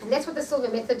 And that's what the Silva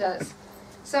method does.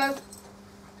 So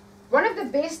One of the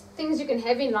best things you can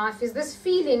have in life is this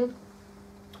feeling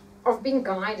of being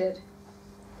guided.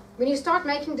 When you start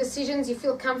making decisions, you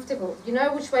feel comfortable. You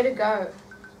know which way to go.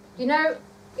 You know,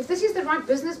 if this is the right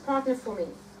business partner for me,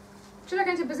 should I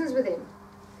go into business with him?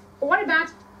 Or what about,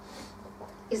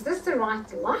 is this the right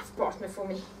life partner for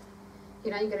me?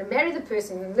 You know, you're going to marry the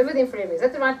person and live with them forever. Is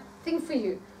that the right thing for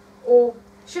you? Or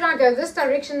should I go this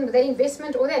direction with that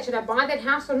investment or that? Should I buy that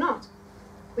house or not?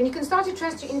 When you can start to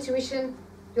trust your intuition,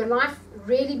 your life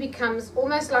really becomes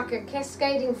almost like a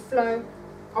cascading flow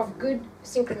of good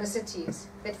synchronicities.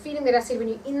 That feeling that I said when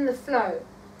you're in the flow.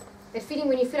 That feeling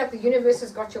when you feel like the universe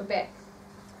has got your back.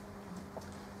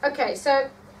 Okay, so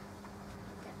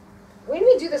when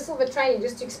we do the Silva training,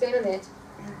 just to expand on that,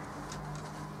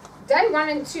 day 1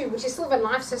 and 2, which is Silva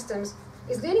Life Systems,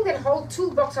 is learning that whole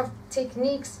toolbox of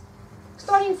techniques,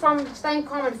 starting from staying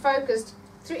calm and focused,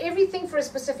 through everything for a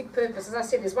specific purpose. As I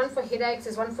said, there's one for headaches,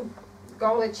 there's one for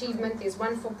goal achievement, there's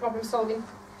one for problem solving.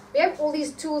 We have all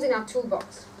these tools in our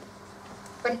toolbox.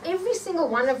 But every single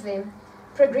one of them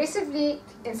progressively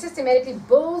and systematically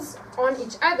builds on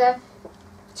each other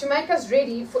to make us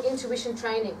ready for intuition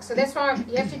training. So that's why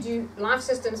you have to do life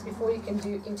systems before you can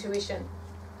do intuition.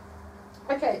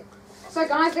 Okay, so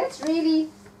guys, that's really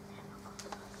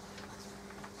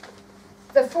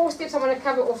the 4 steps I want to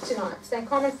cover off tonight. Staying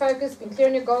calm and focused, being clear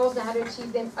on your goals, know how to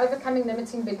achieve them, overcoming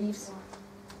limiting beliefs,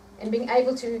 and being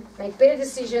able to make better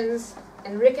decisions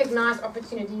and recognize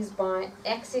opportunities by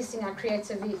accessing our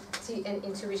creativity and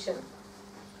intuition.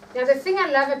 Now, the thing I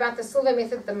love about the Silva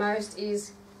method the most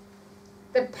is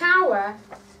the power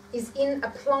is in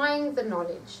applying the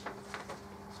knowledge.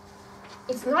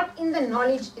 It's not in the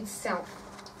knowledge itself.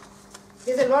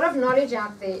 There's a lot of knowledge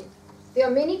out there. There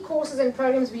are many courses and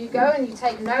programs where you go and you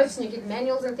take notes and you get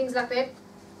manuals and things like that.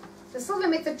 The Silva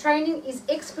method training is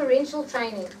experiential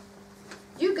training.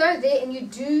 You go there and you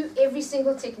do every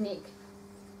single technique.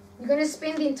 You're going to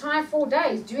spend the entire 4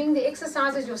 days doing the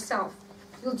exercises yourself.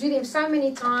 You'll do them so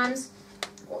many times,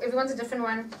 or everyone's a different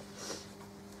one.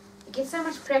 You get so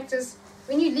much practice.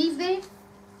 When you leave there,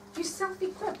 you're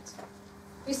self-equipped.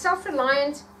 You're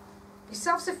self-reliant. You're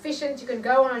self-sufficient. You can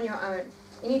go on your own.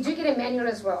 And you do get a manual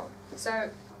as well. So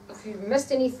if you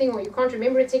missed anything or you can't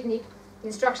remember a technique, the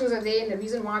instructions are there and the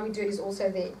reason why we do it is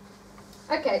also there.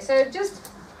 Okay, so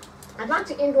I'd like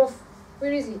to end off,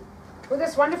 where is he? With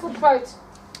this wonderful quote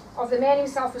of the man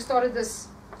himself who started this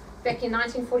back in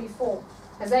 1944,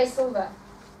 Jose Silva.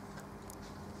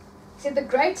 He said, the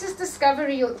greatest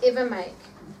discovery you'll ever make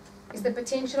is the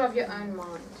potential of your own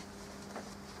mind.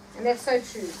 And that's so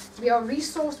true. We are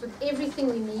resourced with everything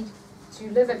we need to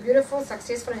live a beautiful,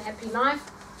 successful, and happy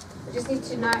life. We just need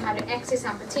to know how to access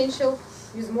our potential,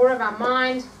 use more of our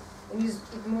mind, and use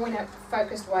it more in a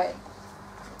focused way.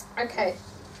 Okay,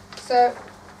 so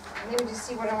let me just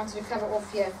see what I wanted to cover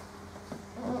off here.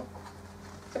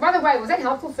 So by the way, was that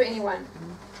helpful for anyone?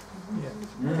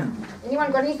 Yeah.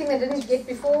 Anyone got anything they didn't get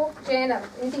before? Jan,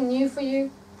 anything new for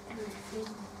you?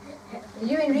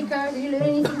 You, Enrico, did you learn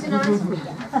anything tonight?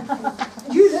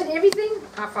 You learned everything?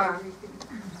 High five.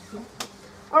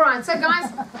 Alright, so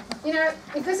guys, you know,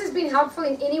 if this has been helpful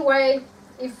in any way,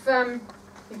 if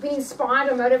you've been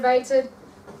inspired or motivated,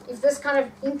 if this kind of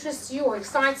interests you or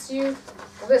excites you,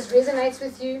 or this resonates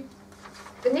with you,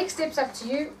 the next step's up to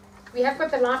you. We have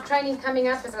got the live training coming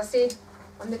up, as I said,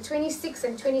 on the 26th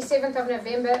and 27th of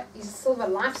November is Silva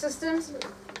Life Systems.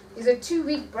 It's a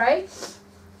 2-week break,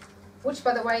 which,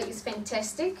 by the way, is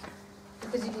fantastic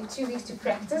because you get 2 weeks to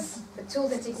practice the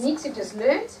tools and techniques you've just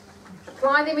learned.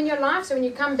 Apply them in your life, so when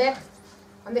you come back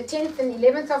on the 10th and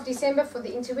 11th of December for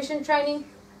the intuition training,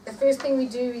 the first thing we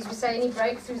do is we say any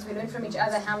breakthroughs we learn from each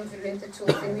other, how we've learned the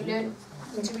tools, then we learn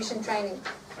intuition training.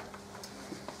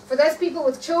 For those people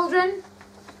with children,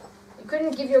 you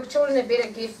couldn't give your children a better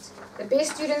gift. The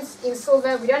best students in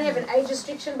Silva, we don't have an age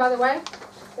restriction, by the way.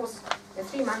 Of course, the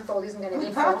 3-month-old isn't going to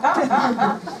get far.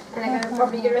 And they're going to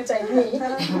probably irritate me.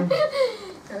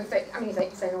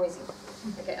 If they're noisy.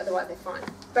 Okay, otherwise they're fine.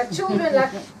 But children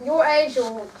like your age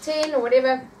or 10 or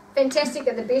whatever, fantastic,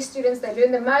 they're the best students, they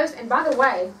learn the most. And by the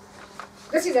way,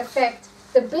 this is a fact,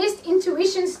 the best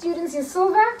intuition students in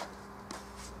Silva,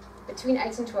 between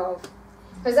 8 and 12.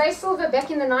 Jose Silva,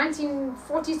 back in the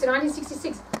 1940s to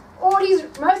 1966,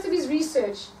 most of his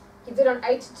research he did on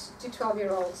 8 to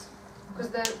 12-year-olds. Because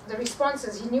the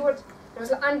responses, he knew it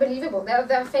was unbelievable.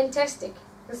 They're fantastic.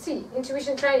 You'll see,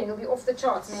 intuition training will be off the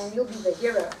charts, man. You'll be the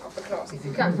hero of the class if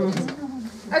you come.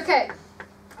 Okay,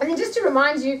 and then just to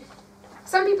remind you,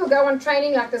 some people go on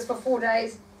training like this for 4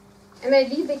 days, and they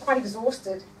leave there quite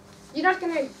exhausted. You're not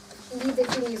going to leave there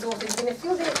feeling exhausted. You're going to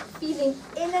feel there feeling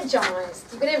energized.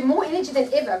 You're going to have more energy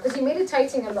than ever because you're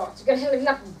meditating a lot. You're going to have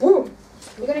like boom.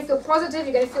 You're going to feel positive.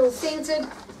 You're going to feel centered.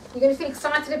 You're going to feel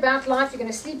excited about life. You're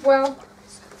going to sleep well.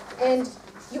 And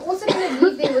you're also going to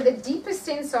leave there with a deeper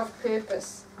sense of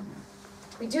purpose.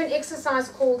 We do an exercise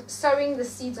called sowing the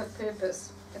seeds of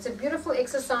purpose. It's a beautiful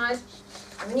exercise.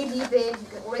 And when you leave there, you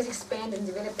can always expand and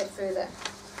develop that further.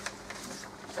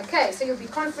 Okay, so you'll be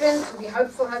confident, you'll be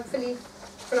hopeful, hopefully,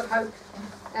 full of hope.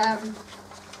 And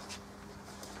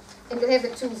you'll have the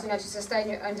tools, to sustain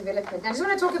your own development. Now, I just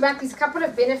want to talk about these couple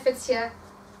of benefits here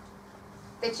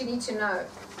that you need to know.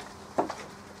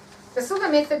 The Silva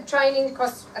Method training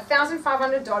costs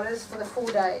 $1,500 for the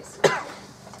 4 days.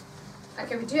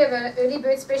 Okay, we do have an early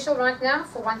bird special right now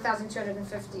for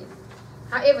 $1,250.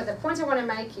 However, the point I want to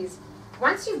make is,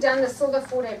 once you've done the Silva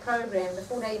 4-day program, the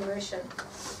 4-day immersion,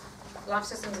 life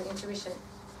systems and intuition,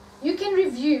 you can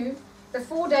review the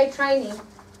 4-day training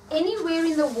anywhere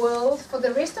in the world for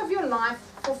the rest of your life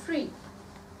for free.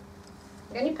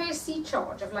 You only pay a seat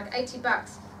charge of like $80.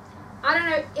 I don't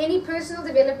know any personal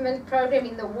development program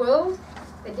in the world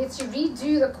that lets you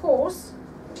redo the course,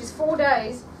 which is 4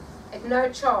 days, at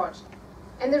no charge.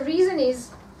 And the reason is,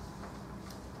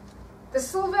 the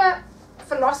Silva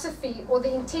philosophy, or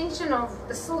the intention of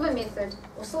the Silva Method,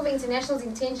 or Silva International's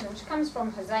intention, which comes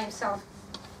from Jose himself,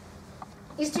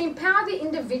 is to empower the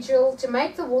individual to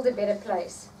make the world a better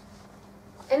place.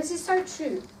 And this is so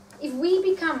true. If we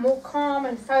become more calm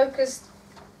and focused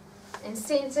and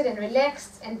centered and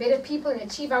relaxed and better people and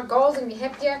achieve our goals and be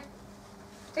happier,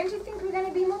 don't you think we're going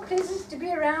to be more pleasant to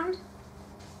be around?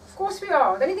 Of course we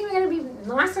are. Don't you think we're going to be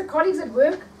nicer colleagues at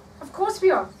work? Of course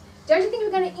we are. Don't you think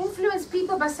we're going to influence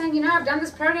people by saying, I've done this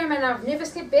program and I've never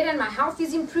slept better and my health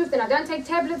is improved and I don't take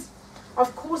tablets?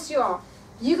 Of course you are.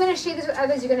 You're going to share this with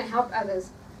others. You're going to help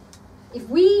others. If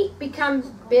we become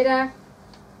better,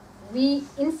 we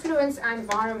influence our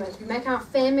environment. We make our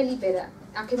family better,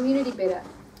 our community better.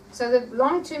 So the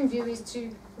long-term view is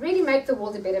to really make the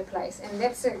world a better place, and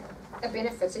that's a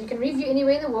benefit. So you can review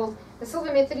anywhere in the world. The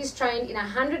Silva Method is trained in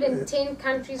 110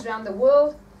 countries around the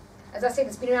world. As I said,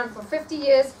 it's been around for 50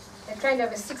 years. They've trained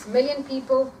over 6 million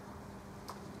people.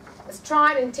 It's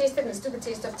tried and tested and stood the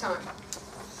test of time.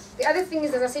 The other thing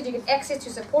is, as I said, you get access to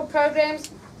support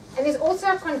programs, and there's also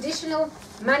a conditional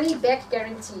money-back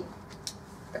guarantee.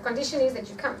 The condition is that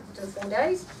you come to the 4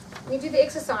 days and you do the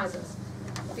exercises.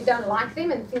 If you don't like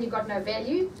them and think you've got no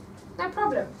value, no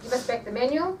problem. Give us back the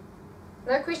manual.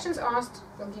 No questions asked.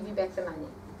 We'll give you back the money.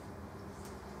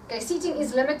 Okay, seating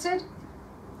is limited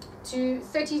to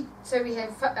 30, so we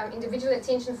have individual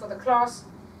attention for the class.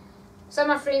 So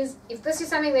my friends, if this is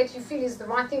something that you feel is the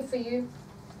right thing for you,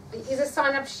 there is a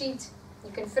sign-up sheet.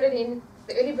 You can fill it in.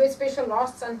 The early bird special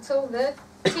lasts until the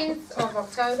 10th of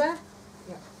October.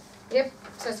 Yep,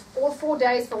 so it's all 4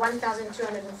 days for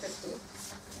 $1,250.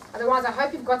 Otherwise, I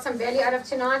hope you've got some value out of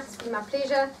tonight. It's been my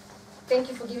pleasure. Thank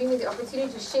you for giving me the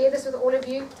opportunity to share this with all of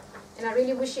you. And I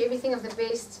really wish you everything of the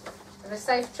best. Have a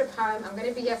safe trip home. I'm going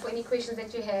to be here for any questions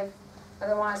that you have.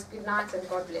 Otherwise, good night and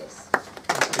God bless.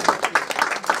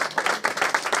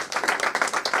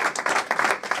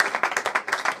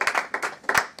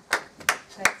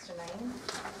 Thanks, Jeanine.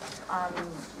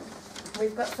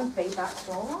 We've got some feedback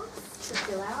forms to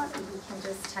fill out. If you can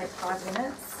just take 5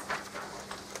 minutes.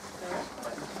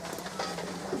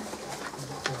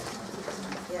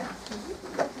 Yeah.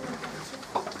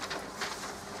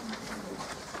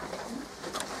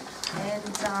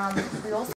 And we also